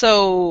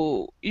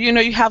 So,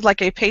 you have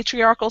like a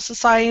patriarchal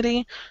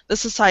society, the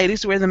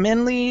societies where the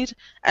men lead,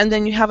 and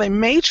then you have a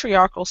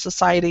matriarchal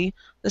society,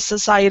 the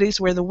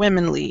societies where the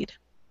women lead.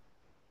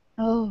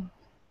 Oh,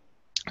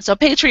 So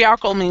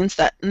patriarchal means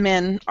that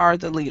men are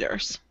the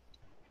leaders.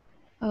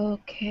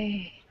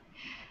 okay.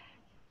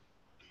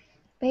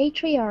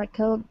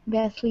 Patriarchal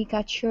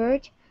Basilica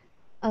Church,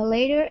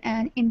 later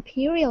an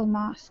imperial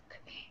mosque,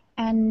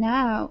 and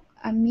now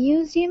a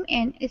museum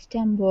in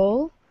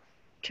Istanbul,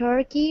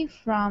 Turkey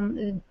from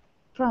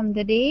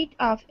the date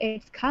of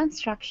its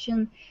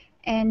construction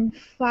in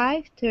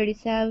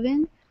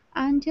 537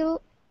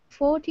 until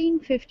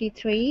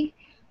 1453.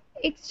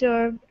 It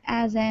served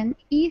as an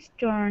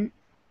Eastern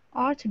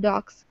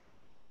Orthodox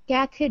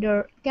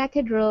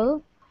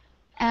cathedral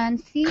and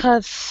seat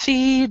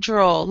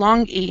Cathedral,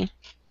 long E.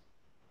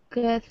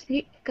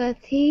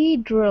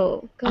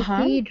 cathedral Uh-huh.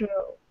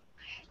 cathedral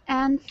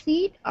and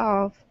seat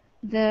of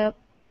the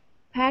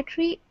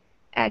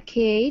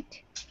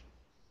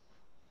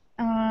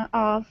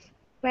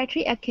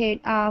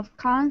Patriarchate of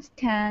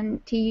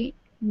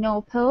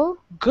Constantinople.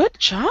 Good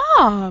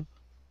job.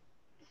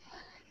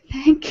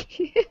 Thank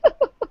you.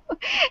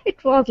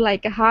 It was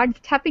like a hard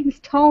stepping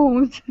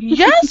stones.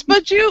 Yes,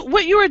 but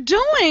what you are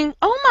doing,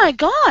 oh my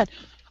God.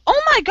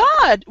 Oh my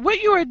God.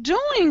 What you are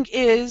doing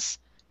is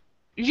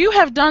you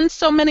have done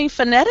so many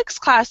phonetics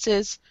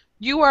classes,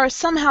 you are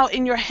somehow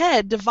in your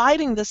head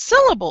dividing the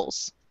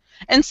syllables.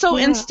 And so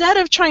Yeah, instead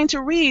of trying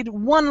to read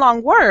one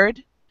long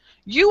word,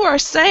 you are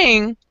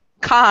saying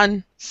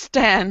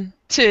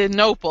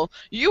Constantinople.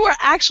 You are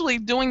actually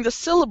doing the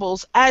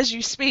syllables as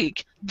you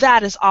speak.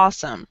 That is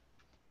awesome.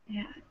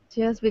 yeah,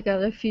 just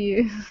because of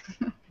you.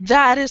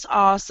 That is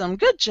awesome.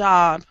 Good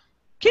job.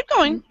 Keep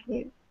going. Thank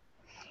you.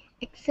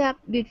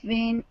 Except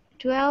between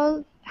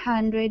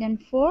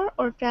 1204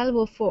 or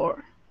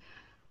 1204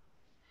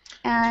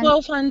 and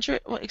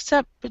 1200, well,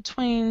 except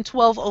between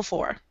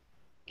 1204.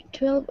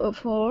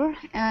 1204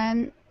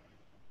 and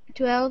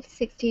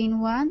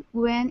 1261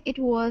 when it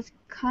was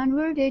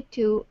converted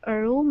to a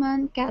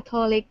Roman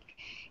Catholic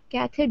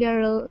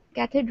cathedral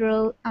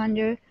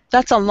under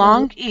That's a the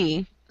long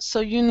E. So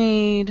you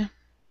need,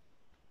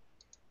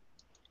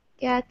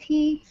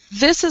 Cathi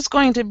this is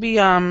going to be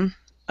a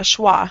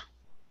schwa.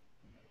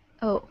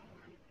 oh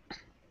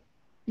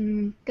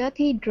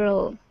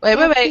cathedral Wait.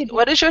 cathedral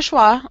What is your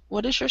schwa?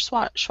 What does your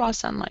schwa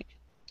sound like?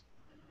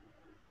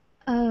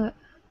 uh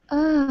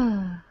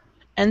uh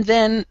And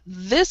then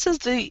this is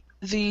the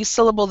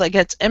syllable that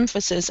gets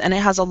emphasis and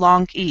it has a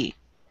long E.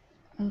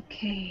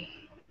 okay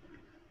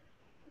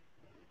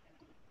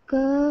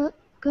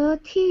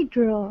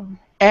cathedral.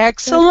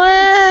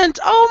 Excellent.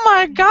 Oh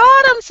my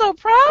God, I'm so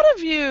proud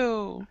of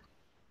you.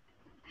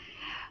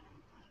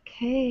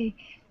 Okay,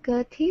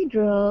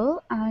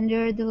 cathedral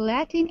under the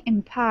Latin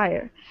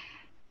Empire.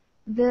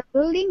 The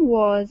building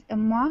was a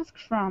mosque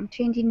from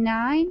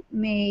 29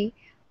 May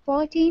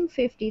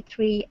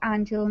 1453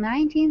 until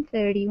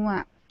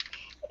 1931.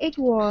 It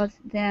was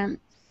then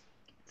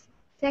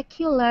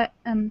secularized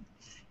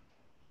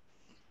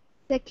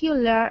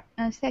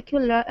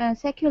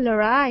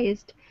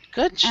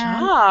Good and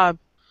job.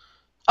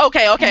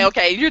 Okay.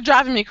 and You're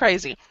driving me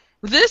crazy.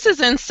 This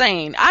is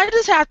insane. I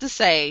just have to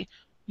say,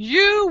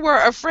 you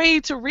were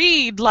afraid to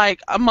read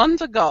like a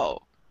month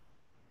ago.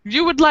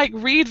 You would like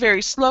read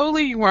very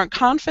slowly. You weren't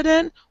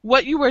confident.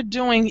 What you were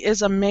doing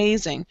is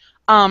amazing.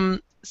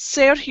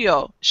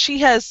 Sergio, she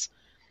has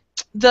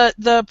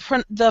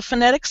the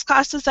phonetics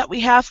classes that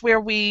we have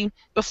where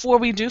before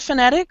we do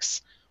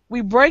phonetics,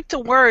 we break the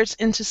words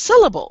into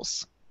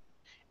syllables,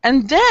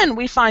 and then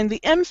we find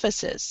the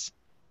emphasis,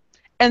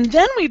 and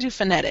then we do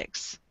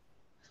phonetics.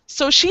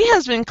 So she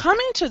has been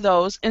coming to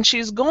those, and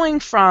she's going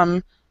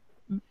from,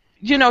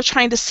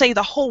 trying to say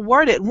the whole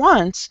word at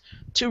once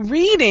to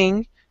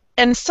reading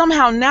and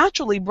somehow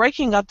naturally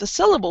breaking up the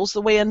syllables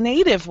the way a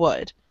native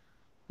would.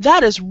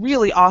 That is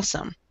really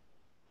awesome.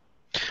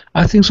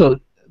 I think so.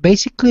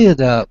 Basically,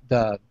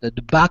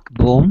 the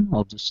backbone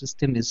of the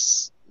system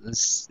is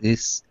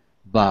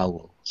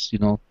vowels.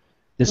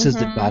 This is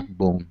the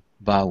backbone,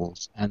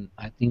 vowels, and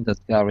I think that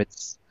Garrett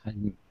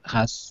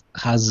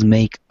has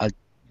made a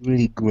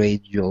really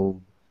great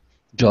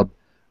job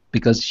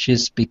because she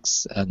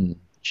speaks and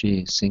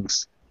she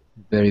sings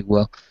very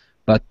well,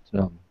 but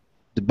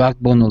the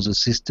backbone of the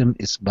system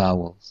is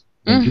vowels.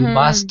 When you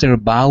master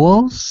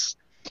vowels,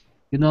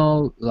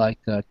 like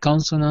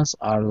consonants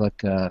are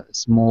like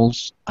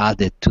smalls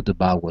added to the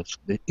vowels.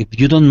 If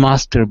you don't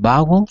master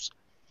vowels,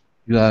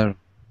 you are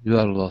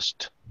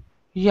lost.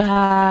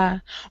 Yeah.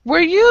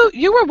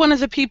 You were one of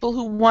the people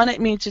who wanted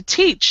me to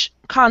teach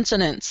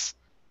consonants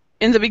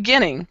in the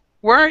beginning,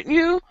 weren't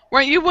you?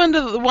 Weren't you one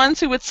of the ones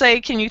who would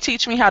say, "Can you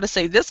teach me how to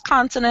say this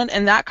consonant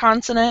and that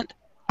consonant?"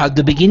 At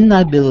the beginning,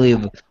 I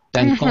believe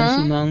that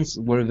consonants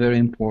were very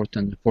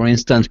important. For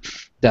instance,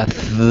 the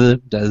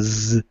th, the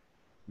z,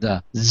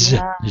 the z,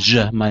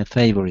 j, my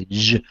favorite,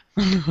 j.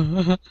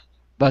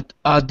 But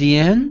at the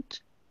end,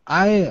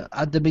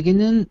 at the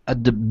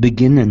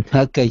beginning,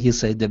 how can you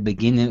say the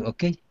beginning?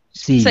 Okay,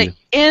 see Say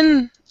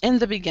you. in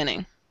the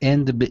beginning.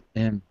 in the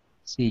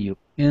see you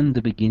in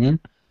the beginning.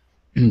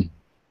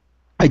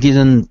 I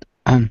didn't.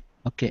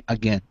 Okay,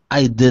 again,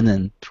 I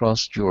didn't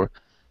trust your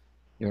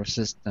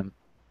system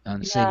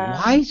and say Yeah.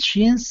 why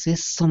she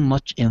insists so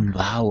much in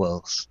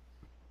vowels.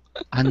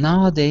 And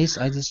nowadays,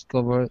 I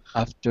discover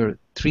after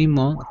 3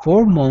 months,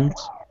 4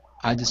 months,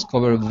 I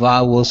discover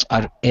vowels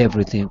are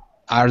everything.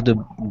 Are the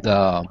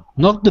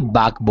not the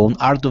backbone,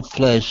 are the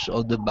flesh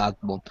of the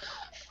backbone.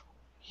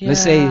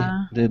 Let's say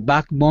Yeah. the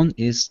backbone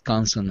is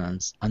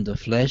consonants and the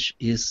flesh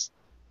is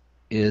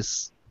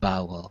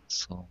vowel.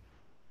 So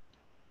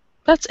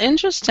That's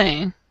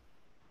interesting.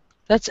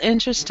 That's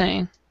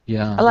interesting.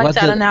 yeah, I like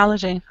that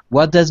analogy.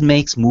 what does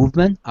makes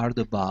movement are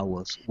the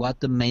vowels. What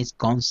the makes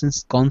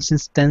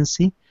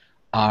consistency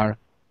are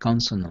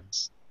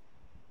consonants.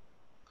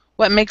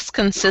 What makes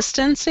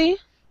consistency?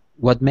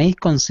 What makes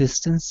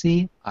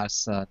consistency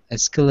as a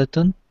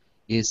skeleton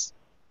is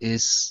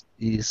it's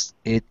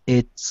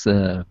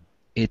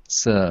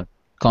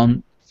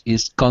con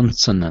is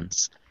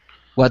consonants.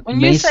 What When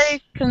you makes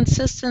say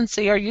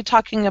consistency, are you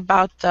talking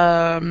about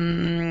the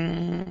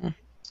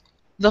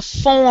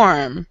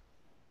form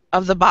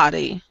of the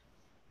body?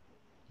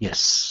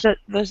 yes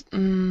The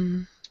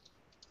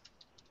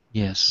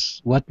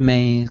yes what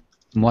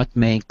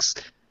makes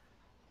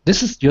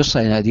this is just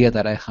an idea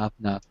that I have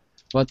now.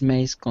 What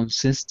makes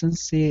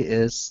consistency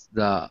is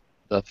the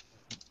the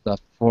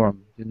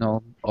form,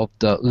 of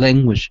the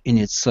language in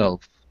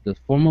itself. The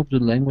form of the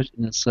language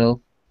in itself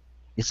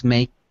is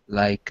made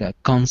like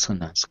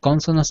consonants.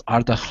 Consonants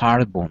are the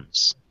hard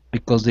ones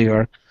because they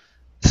are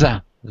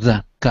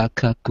the, ka,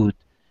 kut,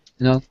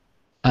 you know.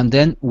 And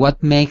then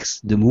what makes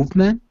the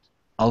movement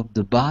of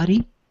the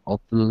body, of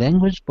the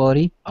language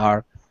body,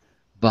 are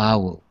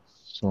vowels.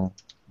 So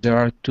there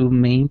are two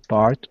main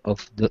parts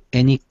of the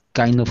any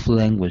kind of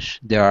language.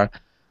 There are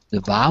the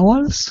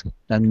vowels,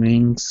 that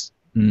means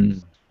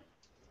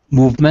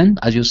movement,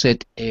 as you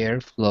said,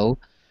 air flow.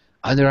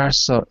 And there are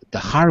the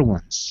hard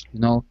ones,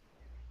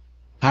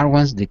 hard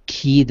ones, the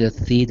key, the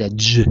th, the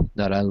j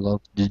that I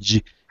love, the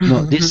j.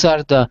 No, these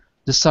are the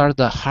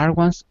hard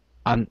ones.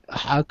 And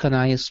how can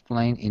I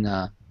explain in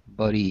a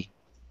body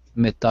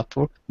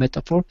metaphor?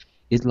 Metaphor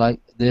is like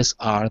these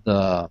are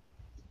the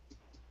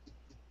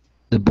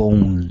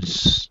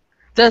bones,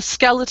 the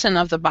skeleton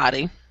of the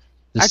body.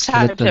 the I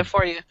typed it skeleton.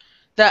 for you.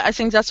 That I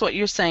think that's what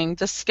you're saying.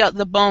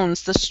 The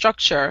bones, the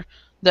structure,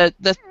 the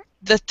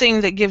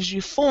thing that gives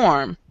you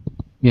form.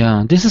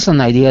 Yeah, this is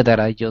an idea that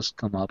I just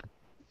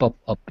pop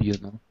up.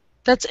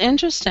 That's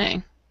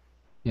interesting.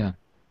 Yeah.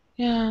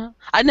 Yeah,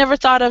 I never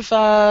thought of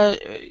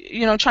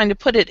trying to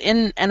put it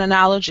in an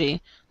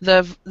analogy,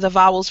 the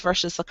vowels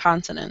versus the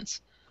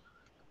consonants.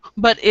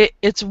 But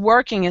it's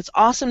working. It's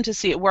awesome to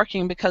see it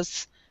working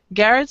because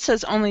Garrett's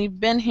has only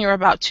been here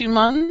about 2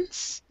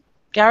 months.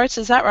 Garrett's,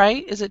 is that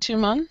right? Is it 2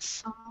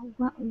 months?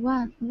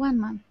 One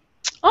month.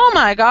 Oh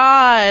my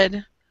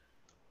God,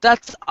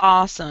 that's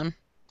awesome.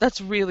 That's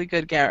really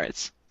good,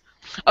 Garrett's.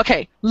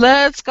 Okay,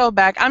 let's go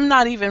back. I'm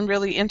not even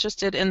really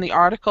interested in the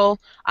article.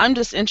 I'm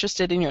just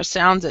interested in your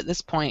sounds at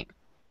this point.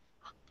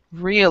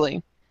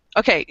 Really.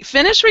 Okay,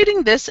 finish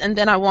reading this and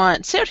then I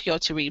want Sergio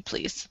to read,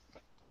 please.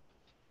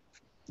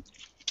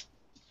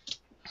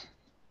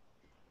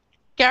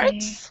 Okay.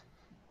 Garrett's?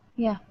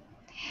 Yeah.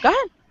 Go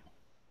ahead.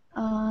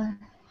 Uh,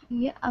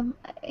 yeah.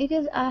 It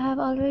is. I have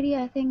already.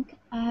 I think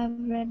I have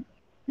read.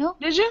 No.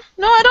 Did you?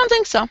 No, I don't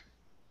think so.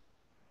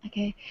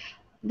 Okay.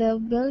 The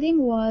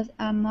building was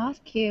a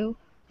mosque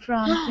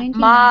from 29.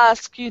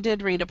 Mosque, you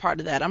did read a part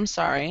of that. I'm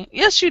sorry.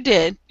 Yes, you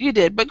did. You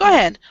did. But go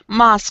ahead.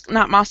 Mosque,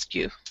 not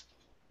Mosque.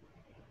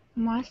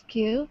 Mosque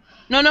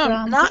No,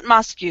 from not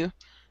Mosque.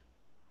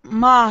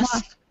 Mosque.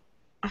 mosque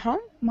Uh-huh.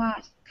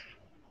 mosque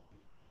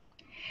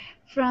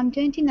from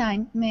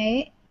 29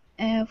 May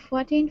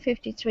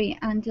 1453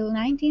 until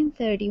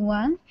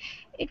 1931.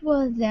 It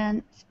was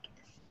then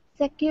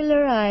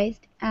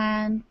secularized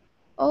and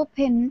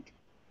opened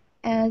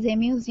as a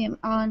museum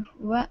on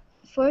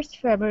 1st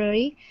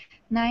February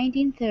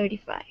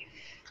 1935.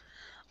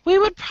 We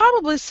would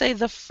probably say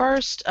the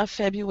 1st of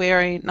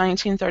February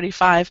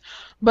 1935,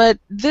 but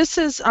this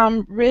is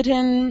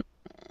written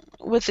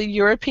with a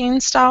European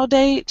style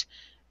date.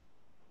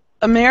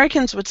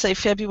 Americans would say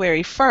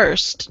February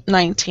 1st,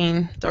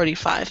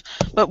 1935.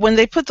 But when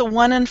they put the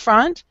 1 in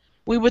front,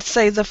 we would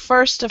say the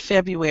 1st of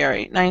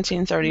February,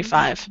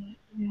 1935.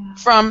 Yeah.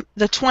 From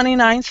the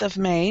 29th of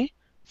May,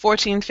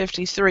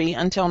 1453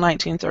 until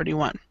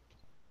 1931.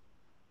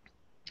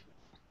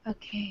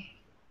 Okay.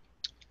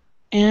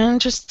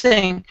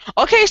 Interesting.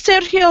 Okay,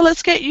 Sergio,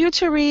 let's get you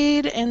to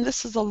read. And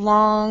this is a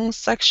long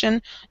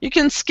section. You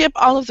can skip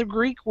all of the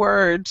Greek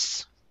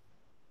words.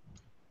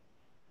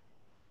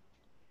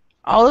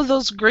 All of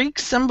those Greek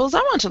symbols. I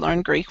want to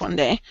learn Greek one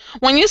day.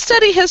 When you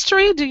study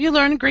history, do you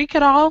learn Greek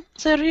at all,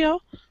 Sergio?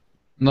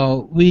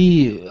 No,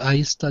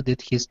 I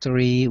studied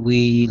history.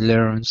 We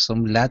learned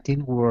some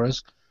Latin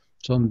words,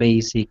 some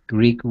basic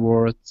Greek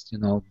words,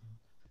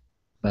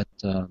 but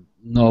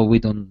no, we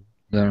don't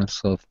learn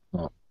so.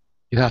 No.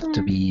 You have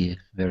to be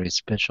very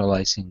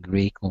specialized in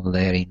Greek or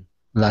Latin.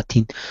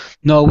 Latin.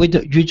 No, we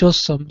do, you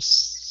just some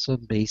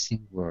basic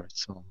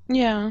words. So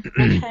Yeah.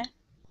 Okay.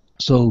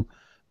 so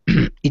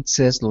it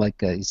says the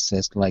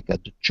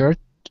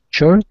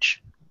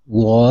church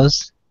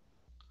was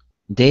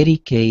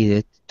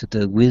dedicated to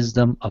the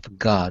wisdom of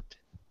God,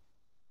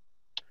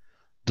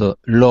 the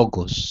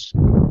Logos,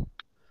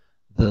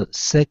 the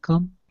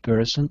second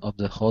person of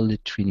the Holy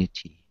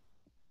Trinity.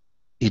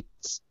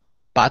 Its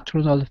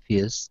patronal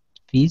feast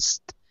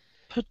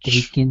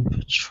taking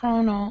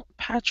Patronal. its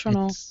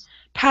Patronal. its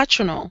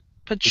Patronal.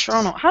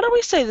 How do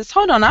we say this?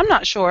 Hold on. I'm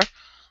not sure.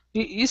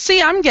 You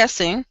see, I'm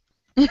guessing.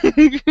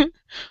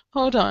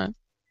 Hold on.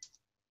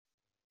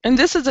 And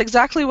this is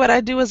exactly what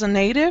I do as a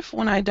native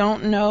when I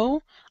don't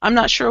know. I'm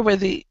not sure where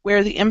the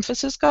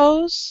emphasis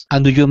goes.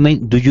 and do you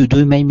make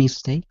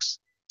mistakes?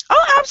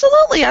 Oh,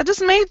 absolutely. I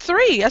just made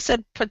 3. I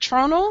said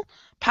patronal,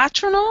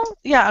 patronal.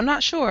 Yeah, I'm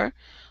not sure.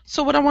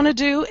 So what I want to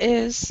do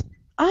is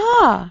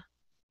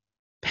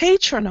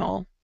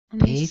patronal.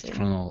 Let me see.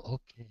 Patronal,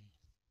 okay.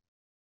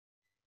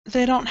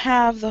 They don't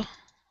have the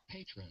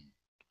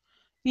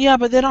Yeah,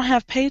 but they don't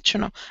have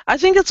patronal. I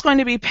think it's going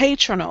to be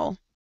patronal.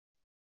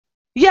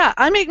 Yeah,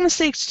 I make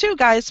mistakes too,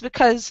 guys,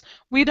 because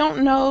we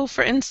don't know,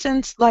 for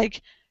instance,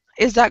 like,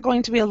 is that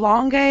going to be a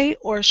long A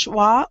or a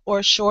schwa or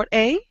a short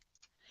A?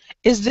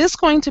 Is this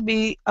going to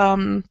be a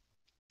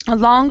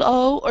long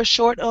O or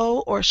short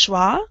O or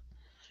schwa?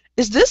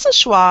 Is this a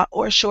schwa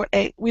or a short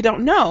A? We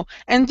don't know.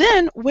 And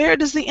then where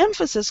does the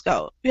emphasis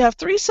go? You have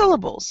 3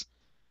 syllables.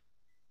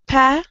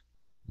 Pa,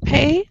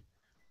 pay,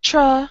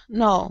 tra,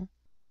 null.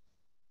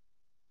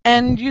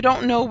 And you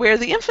don't know where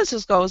the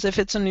emphasis goes if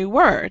it's a new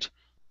word.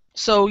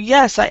 So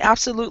yes, I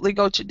absolutely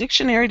go to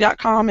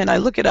dictionary.com and I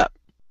look it up.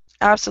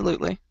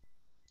 Absolutely.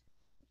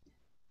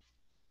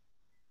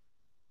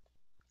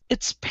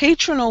 It's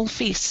patronal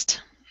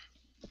feast.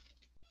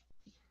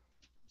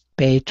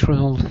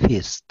 Patronal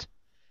feast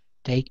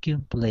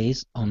taking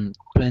place on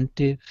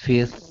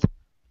 25th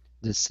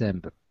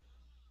December.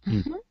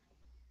 Mm-hmm.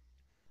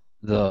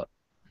 The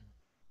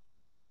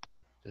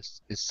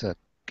it's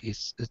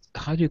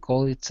how do you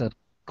call it? It's a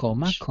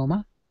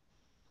comma?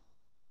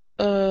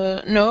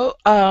 No,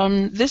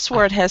 this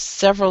word has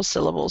several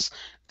syllables.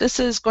 This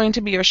is going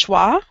to be your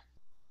schwa.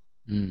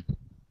 Mm.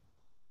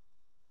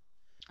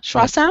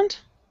 Schwa But sound?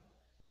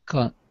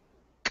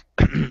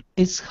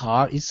 it's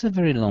hard. It's a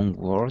very long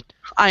word.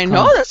 I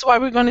know, that's why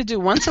we're going to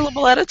do 1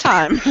 syllable at a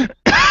time.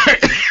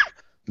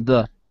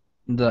 the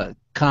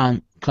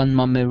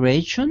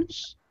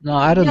commemorations? No,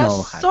 I don't know.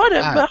 Yes, sort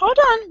of, but hold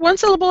on. 1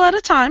 syllable at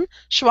a time.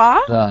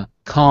 Schwa? The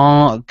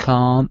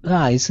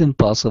it's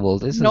impossible.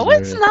 No,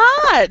 it's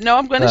not. No,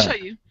 I'm going to show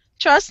you.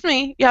 Trust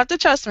me. You have to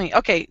trust me.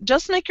 Okay,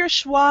 just make your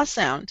schwa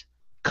sound.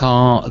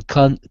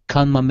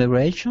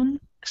 Commemoration?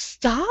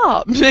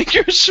 Stop. Make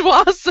your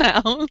schwa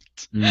sound.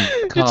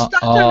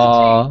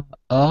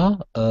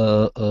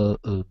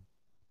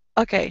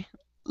 Okay,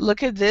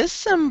 look at this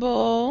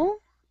symbol.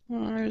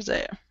 Where is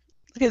it?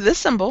 Look at this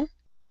symbol.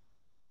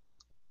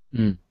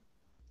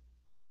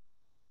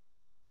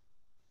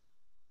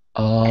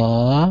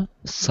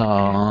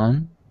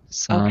 Sun.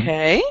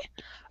 Okay.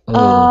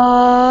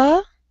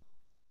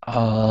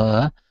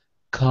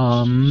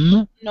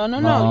 Come.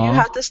 No. You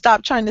have to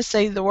stop trying to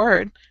say the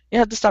word. You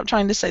have to stop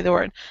trying to say the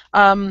word.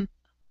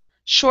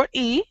 Short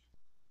E.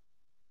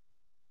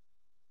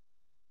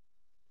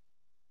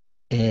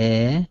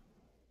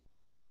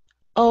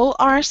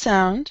 O-R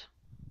sound.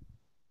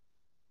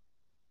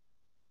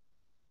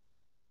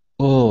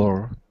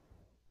 Or.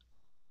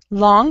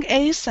 Long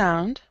A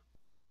sound.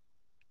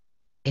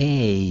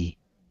 A.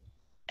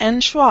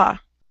 And schwa.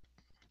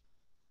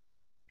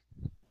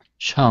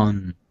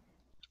 Shun.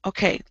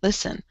 Okay,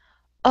 listen.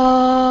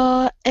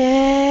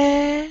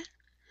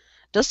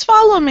 Just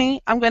follow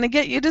me. I'm going to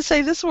get you to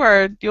say this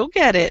word. You'll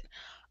get it.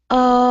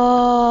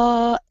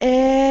 Or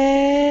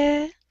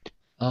a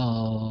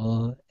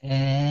Or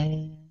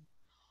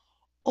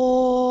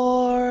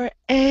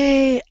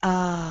a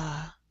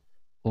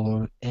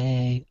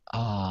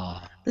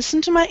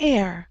Listen to my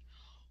air.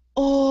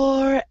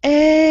 Or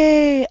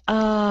a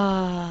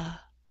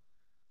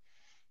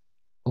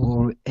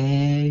Or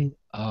a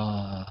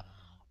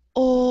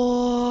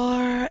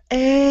Or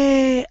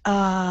a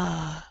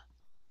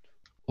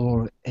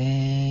Or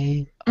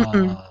a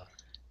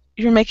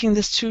You're making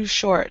this too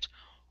short.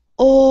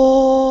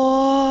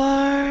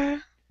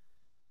 Or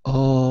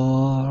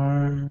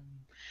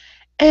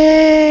a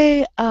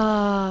e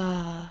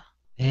o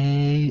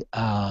e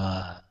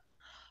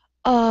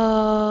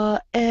or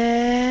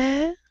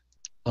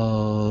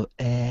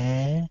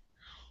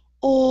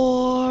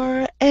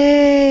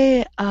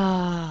a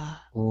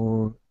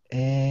or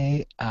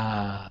a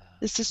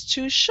This is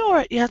too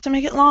short. You have to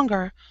make it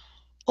longer.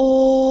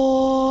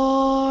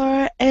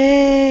 Or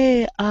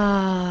a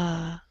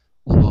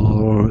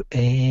or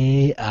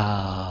a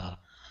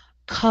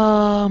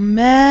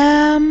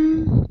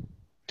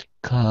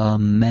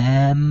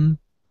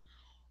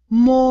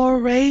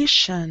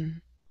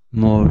commemoration.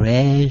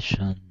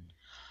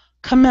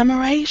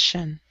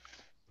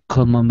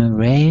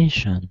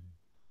 Commemoration.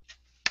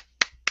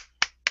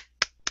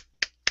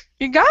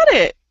 You got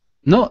it.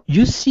 No,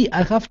 you see,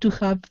 I have to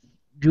have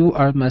you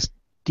are my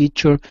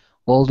teacher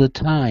all the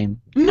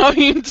time. No,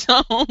 you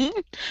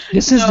don't.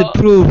 This is the No.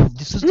 proof.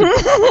 This is the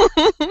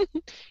proof.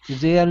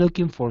 If they are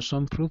looking for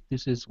some proof,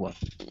 this is what.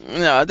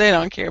 No, they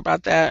don't care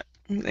about that.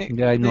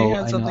 Yeah, I They know, have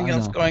I know, something I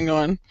else know. going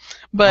on. I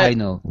But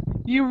know.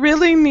 you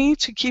really need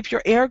to keep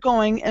your air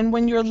going. And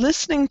when you're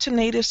listening to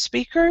native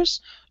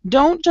speakers,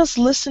 don't just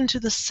listen to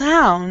the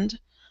sound,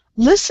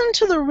 listen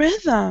to the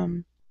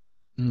rhythm.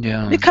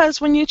 Yeah.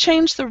 Because when you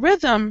change the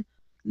rhythm,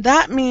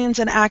 that means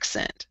an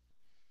accent.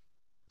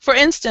 For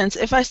instance,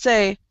 if I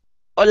say,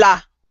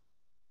 Hola,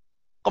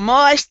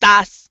 ¿cómo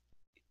estás?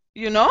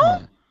 You know?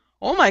 Yeah.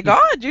 Oh my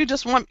God, you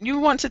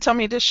want to tell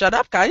me to shut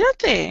up,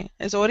 cállate.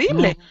 Es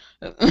horrible.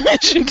 No.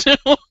 Yes, you do.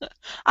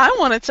 I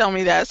want to tell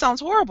me that. It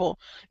sounds horrible.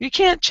 You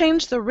can't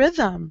change the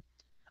rhythm.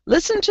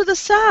 Listen to the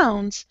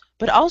sounds,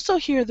 but also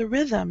hear the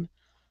rhythm.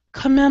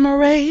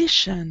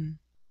 Commemoration.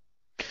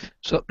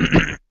 So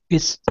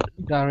it's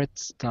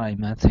Garrett's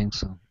time, I think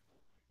so.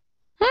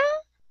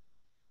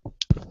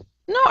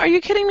 No, are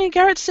you kidding me?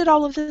 Garrett did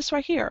all of this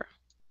right here.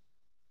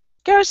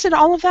 Garrett did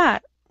all of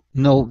that.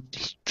 No,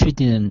 she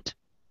didn't.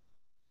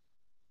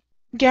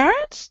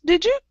 Garrett?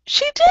 Did you?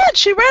 She did.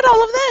 She read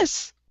all of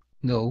this.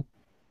 No.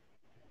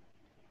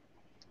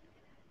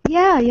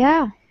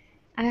 Yeah,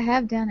 I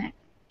have done it.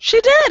 She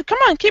did. Come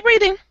on, keep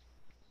reading.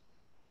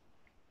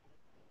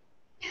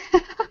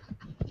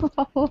 What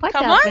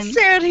Come on, happened?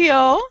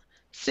 Sergio.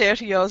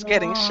 Sergio's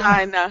getting Oh.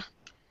 shy now.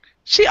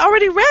 She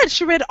already read.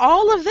 She read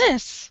all of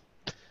this.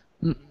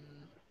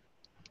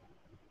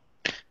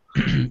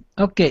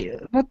 Okay,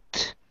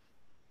 but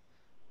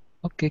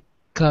okay,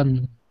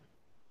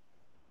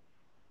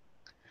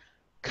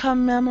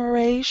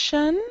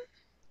 Commemoration.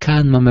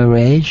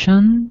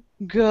 commemoration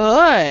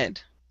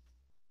Good.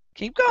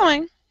 Keep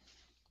going.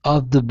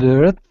 of the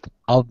birth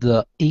of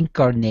the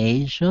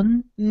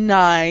incarnation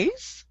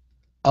Nice.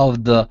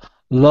 of the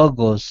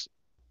Logos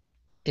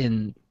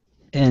in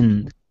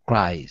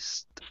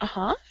Christ.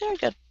 Very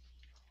good.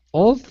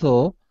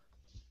 Also,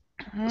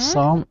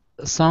 Mhm.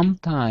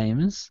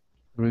 sometimes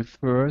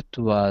referred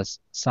to as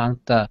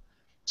Santa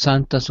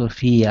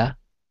Sophia,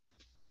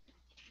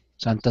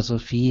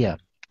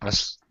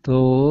 as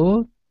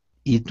though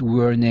it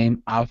were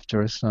named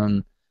after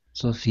Saint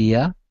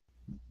Sophia.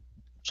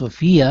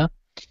 Sophia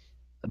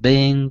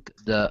being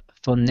the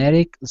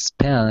phonetic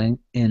spelling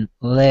in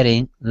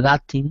Latin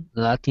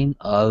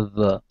of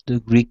the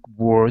Greek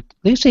word.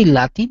 Do you say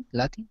Latin?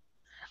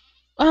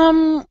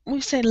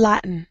 We say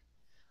Latin.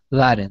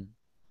 Latin.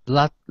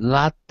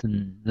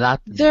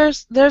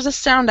 There's a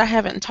sound I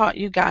haven't taught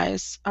you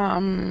guys,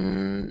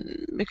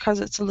 because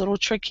it's a little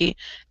tricky.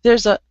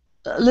 There's a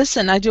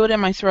listen. I do it in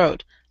my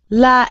throat.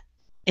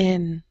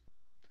 Latin.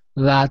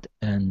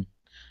 Latin.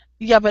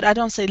 Yeah, but I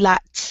don't say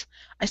lat.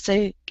 I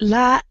say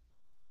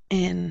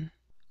Latin.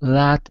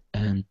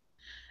 Latin.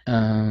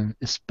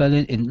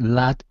 Spelling in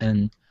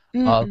Latin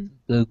of Mm-mm.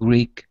 the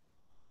Greek.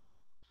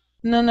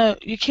 No,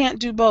 you can't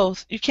do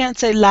both. You can't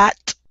say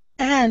lat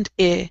and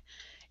I.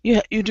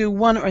 You do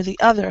one or the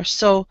other.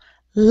 So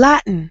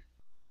Latin.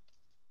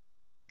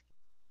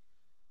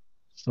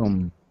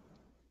 Some.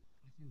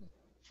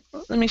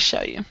 Let me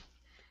show you.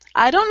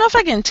 I don't know if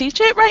I can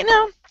teach it right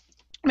now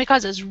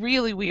because it's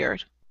really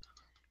weird.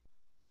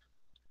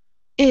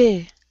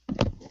 I.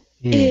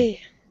 Yeah.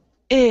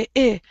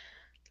 I.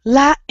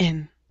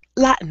 Latin.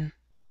 Latin.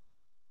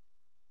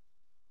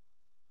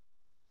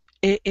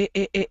 I.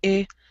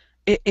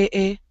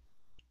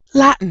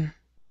 Latin.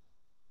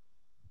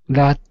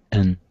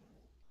 Latin.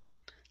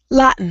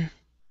 Latin.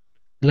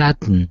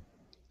 Latin.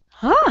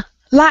 Huh?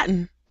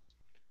 Latin.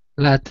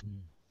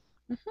 Latin.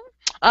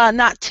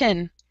 Not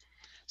 10.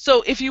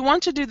 So if you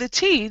want to do the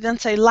T, then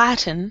say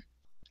Latin.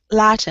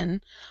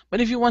 Latin. But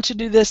if you want to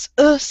do this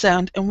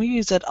sound, and we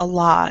use it a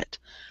lot,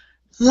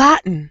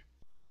 Latin.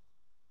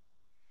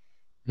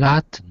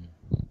 Latin.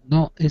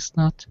 No, it's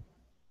not.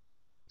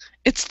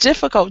 It's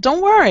difficult.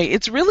 Don't worry.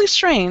 It's really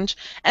strange,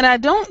 and I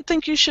don't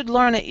think you should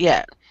learn it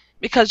yet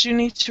because you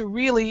need to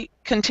really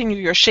continue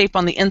your shape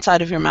on the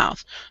inside of your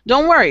mouth.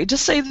 Don't worry.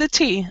 Just say the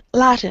T.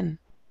 Latin.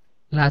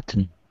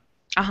 Latin.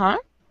 Uh-huh.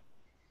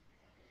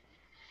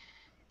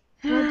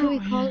 What do we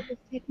call this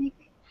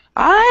technique?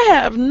 I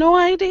have no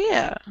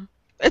idea.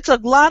 It's a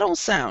glottal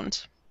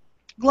sound.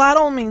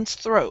 Glottal means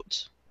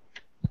throat.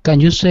 Can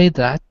you say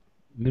that?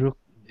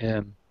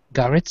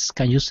 Garrett,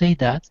 can you say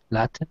that?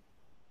 Latin?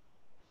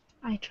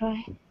 I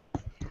try.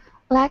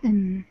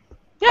 Latin.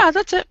 Yeah,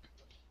 that's it.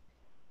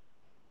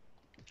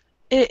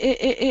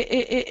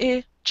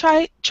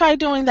 Try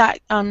doing that,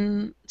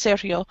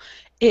 Sergio.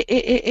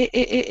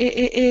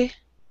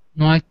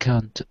 No, I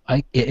can't.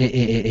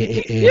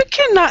 You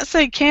cannot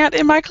say can't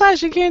in my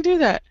class. You can't do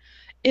that.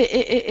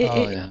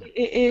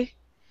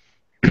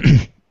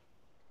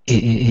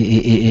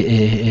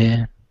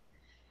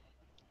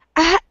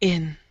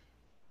 In.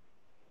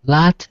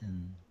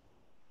 Latin.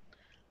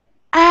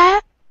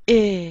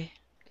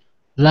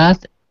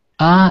 Lat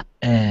a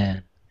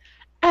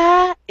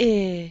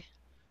e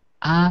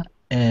a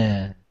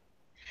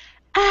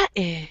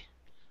e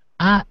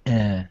A,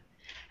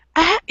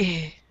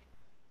 A-E.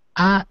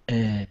 A,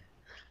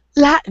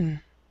 Latin.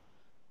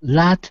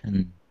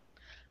 Latin,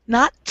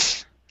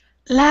 Not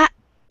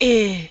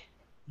la-e.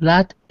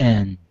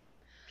 Latin,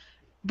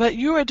 But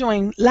you are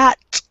doing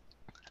lat,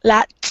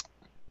 lat,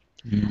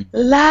 mm,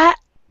 la-in.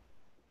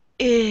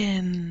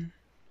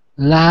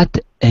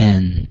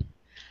 Latin,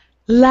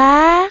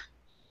 La-in.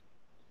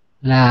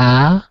 La,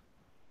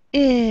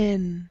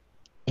 N,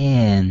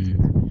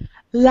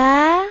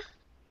 La-in.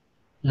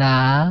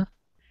 La,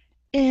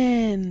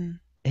 N,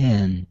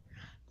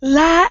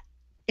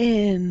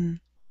 La-in.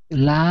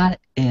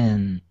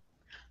 Latin,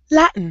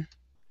 Latin.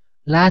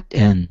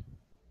 Latin.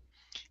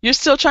 You're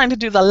still trying to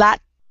do the lat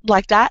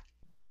like that?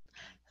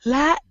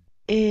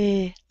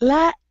 La-e,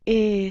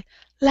 la-e,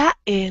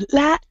 la-e,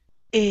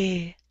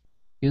 la-e.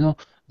 You know,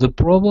 the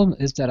problem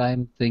is that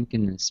I'm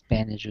thinking in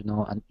Spanish,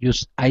 and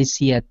I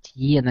see a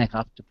T and I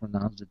have to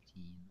pronounce the T.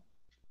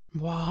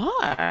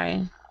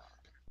 Why?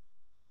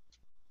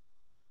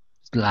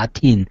 It's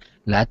Latin,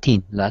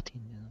 Latin,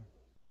 Latin.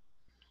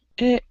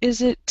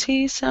 Is it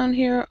T sound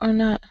here or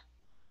not?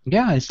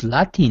 Yeah, it's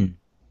Latin.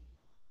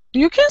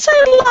 You can say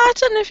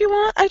Latin if you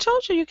want. I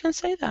told you can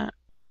say that.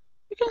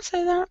 You can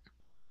say that.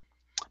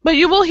 But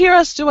you will hear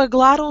us do a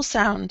glottal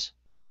sound.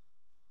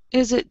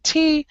 Is it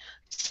T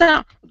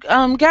sound?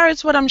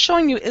 Garrett's what I'm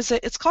showing you is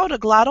it's called a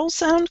glottal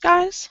sound,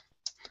 guys.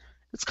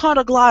 It's called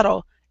a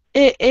glottal.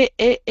 It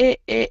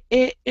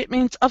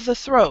means of the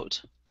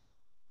throat.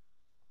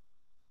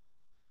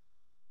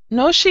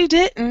 No, she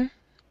didn't.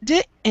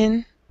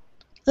 Didn't.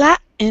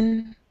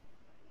 Latin.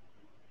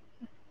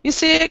 You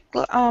see it?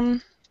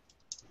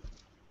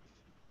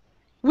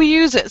 We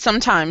use it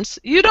sometimes.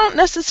 You don't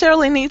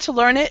necessarily need to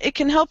learn it. It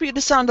can help you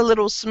to sound a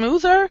little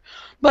smoother,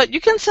 but you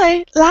can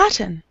say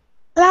Latin,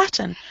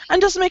 Latin,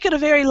 and just make it a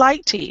very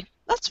light T.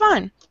 That's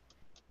fine.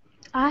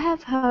 I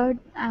have heard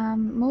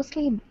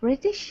mostly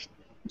British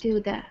do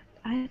that.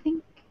 I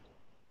think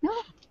no.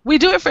 We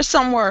do it for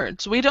some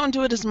words. We don't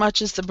do it as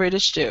much as the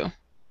British do.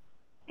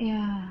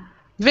 Yeah.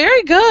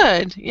 Very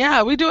good.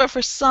 Yeah, we do it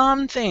for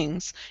some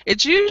things.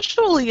 It's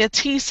usually a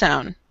T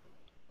sound.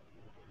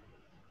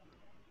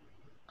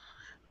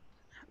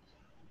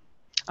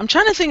 I'm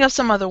trying to think of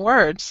some other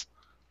words.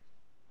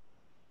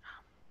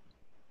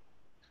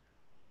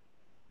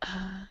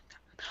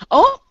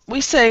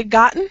 We say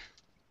gotten.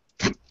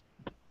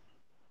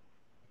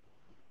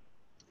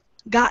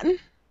 Gotten.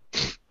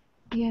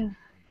 Yeah.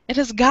 It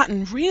has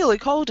gotten really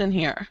cold in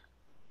here.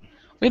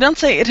 We don't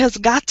say it has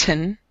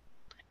gotten.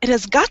 It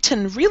has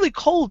gotten really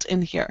cold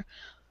in here.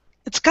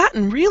 It's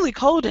gotten really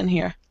cold in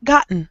here.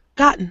 Gotten,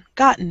 gotten,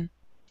 gotten.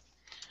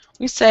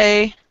 We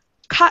say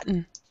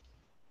cotton.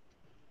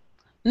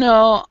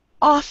 No,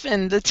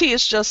 often. The T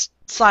is just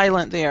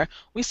silent there.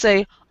 We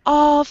say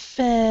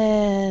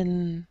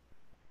often.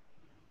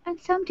 And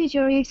some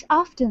teacher reads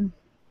often.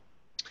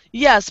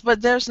 Yes,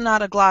 but there's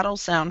not a glottal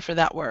sound for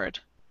that word.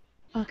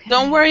 Okay.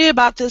 Don't worry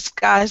about this,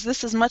 guys.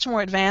 This is much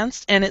more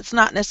advanced, and it's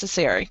not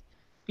necessary.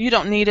 You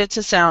don't need it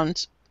to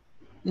sound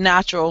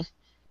natural.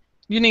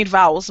 You need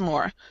vowels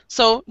more.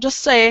 So just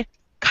say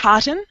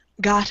cotton,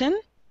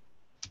 gotten,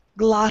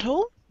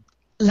 glottal,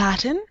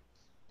 Latin.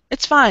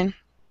 It's fine.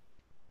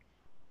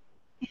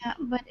 Yeah,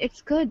 but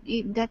it's good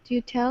that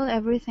you tell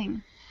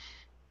everything.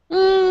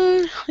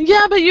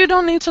 Yeah, but you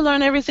don't need to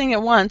learn everything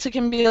at once. It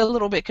can be a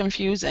little bit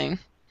confusing.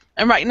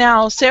 And right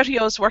now,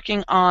 Sergio is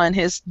working on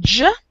his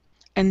j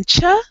and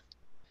ch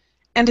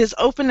and his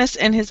openness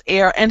and his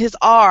air and his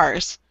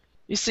r's.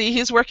 You see,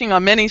 he's working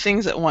on many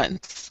things at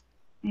once.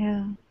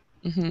 Yeah.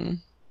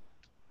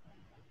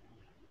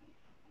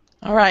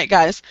 All right,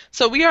 guys.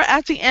 So we are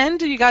at the end.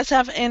 Do you guys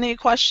have any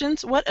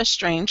questions? What a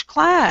strange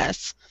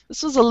class.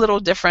 This was a little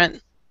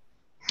different.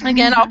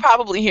 Again, I'll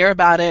probably hear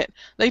about it.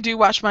 They do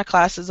watch my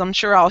classes. I'm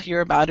sure I'll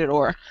hear about it,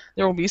 or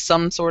there will be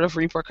some sort of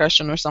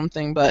repercussion or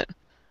something, but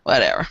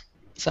whatever.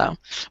 So,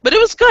 but it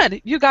was good.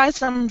 You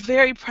guys, I'm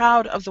very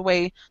proud of the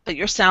way that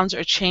your sounds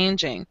are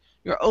changing.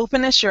 Your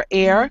openness, your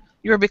air,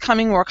 you're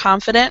becoming more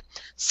confident.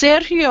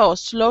 Sergio,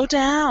 slow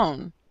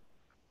down.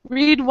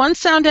 Read one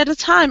sound at a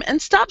time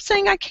and stop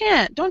saying I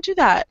can't. Don't do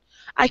that.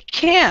 I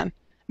can.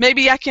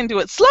 Maybe I can do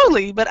it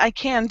slowly, but I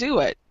can do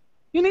it.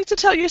 You need to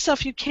tell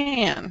yourself you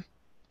can.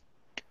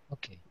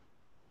 Okay.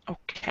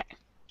 Okay.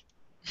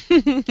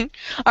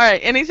 All right.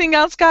 Anything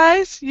else,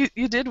 guys?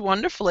 You did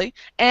wonderfully.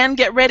 And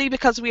get ready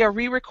because we are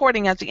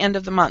re-recording at the end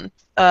of the month,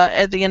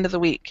 at the end of the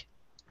week.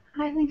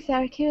 I think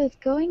Sergio is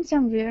going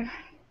somewhere.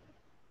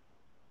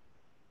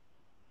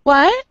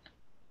 What?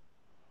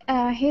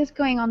 He's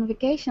going on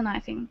vacation, I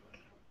think.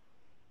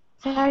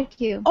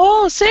 Sergio.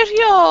 Oh,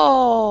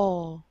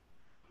 Sergio!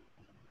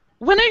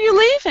 When are you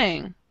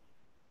leaving?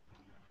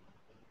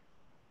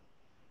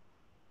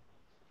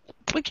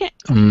 We can't.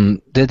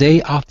 The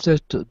day after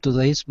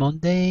today's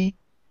Monday,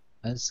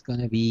 it's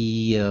gonna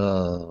be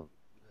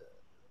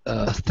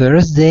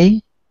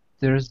Thursday.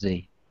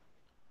 Thursday.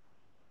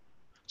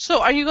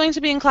 So, are you going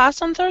to be in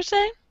class on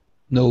Thursday?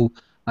 No,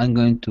 I'm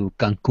going to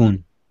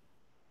Cancun.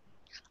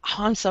 Oh,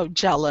 I'm so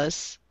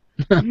jealous.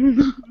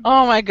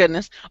 Oh my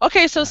goodness.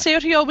 Okay, so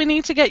Sergio, we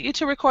need to get you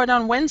to record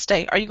on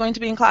Wednesday. Are you going to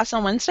be in class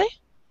on Wednesday?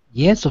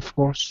 Yes, of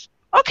course.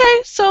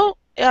 Okay, so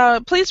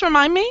please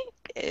remind me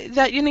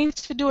that you need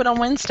to do it on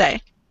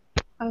Wednesday.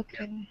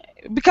 Okay.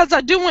 Because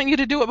I do want you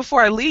to do it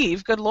before I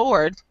leave. Good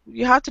Lord.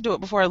 You have to do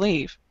it before I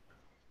leave.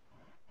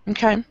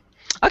 Okay.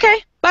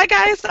 Okay, bye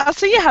guys. I'll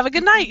see you. Have a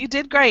good night. You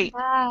did great.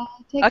 Bye.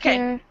 Take Okay,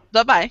 care.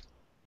 bye-bye.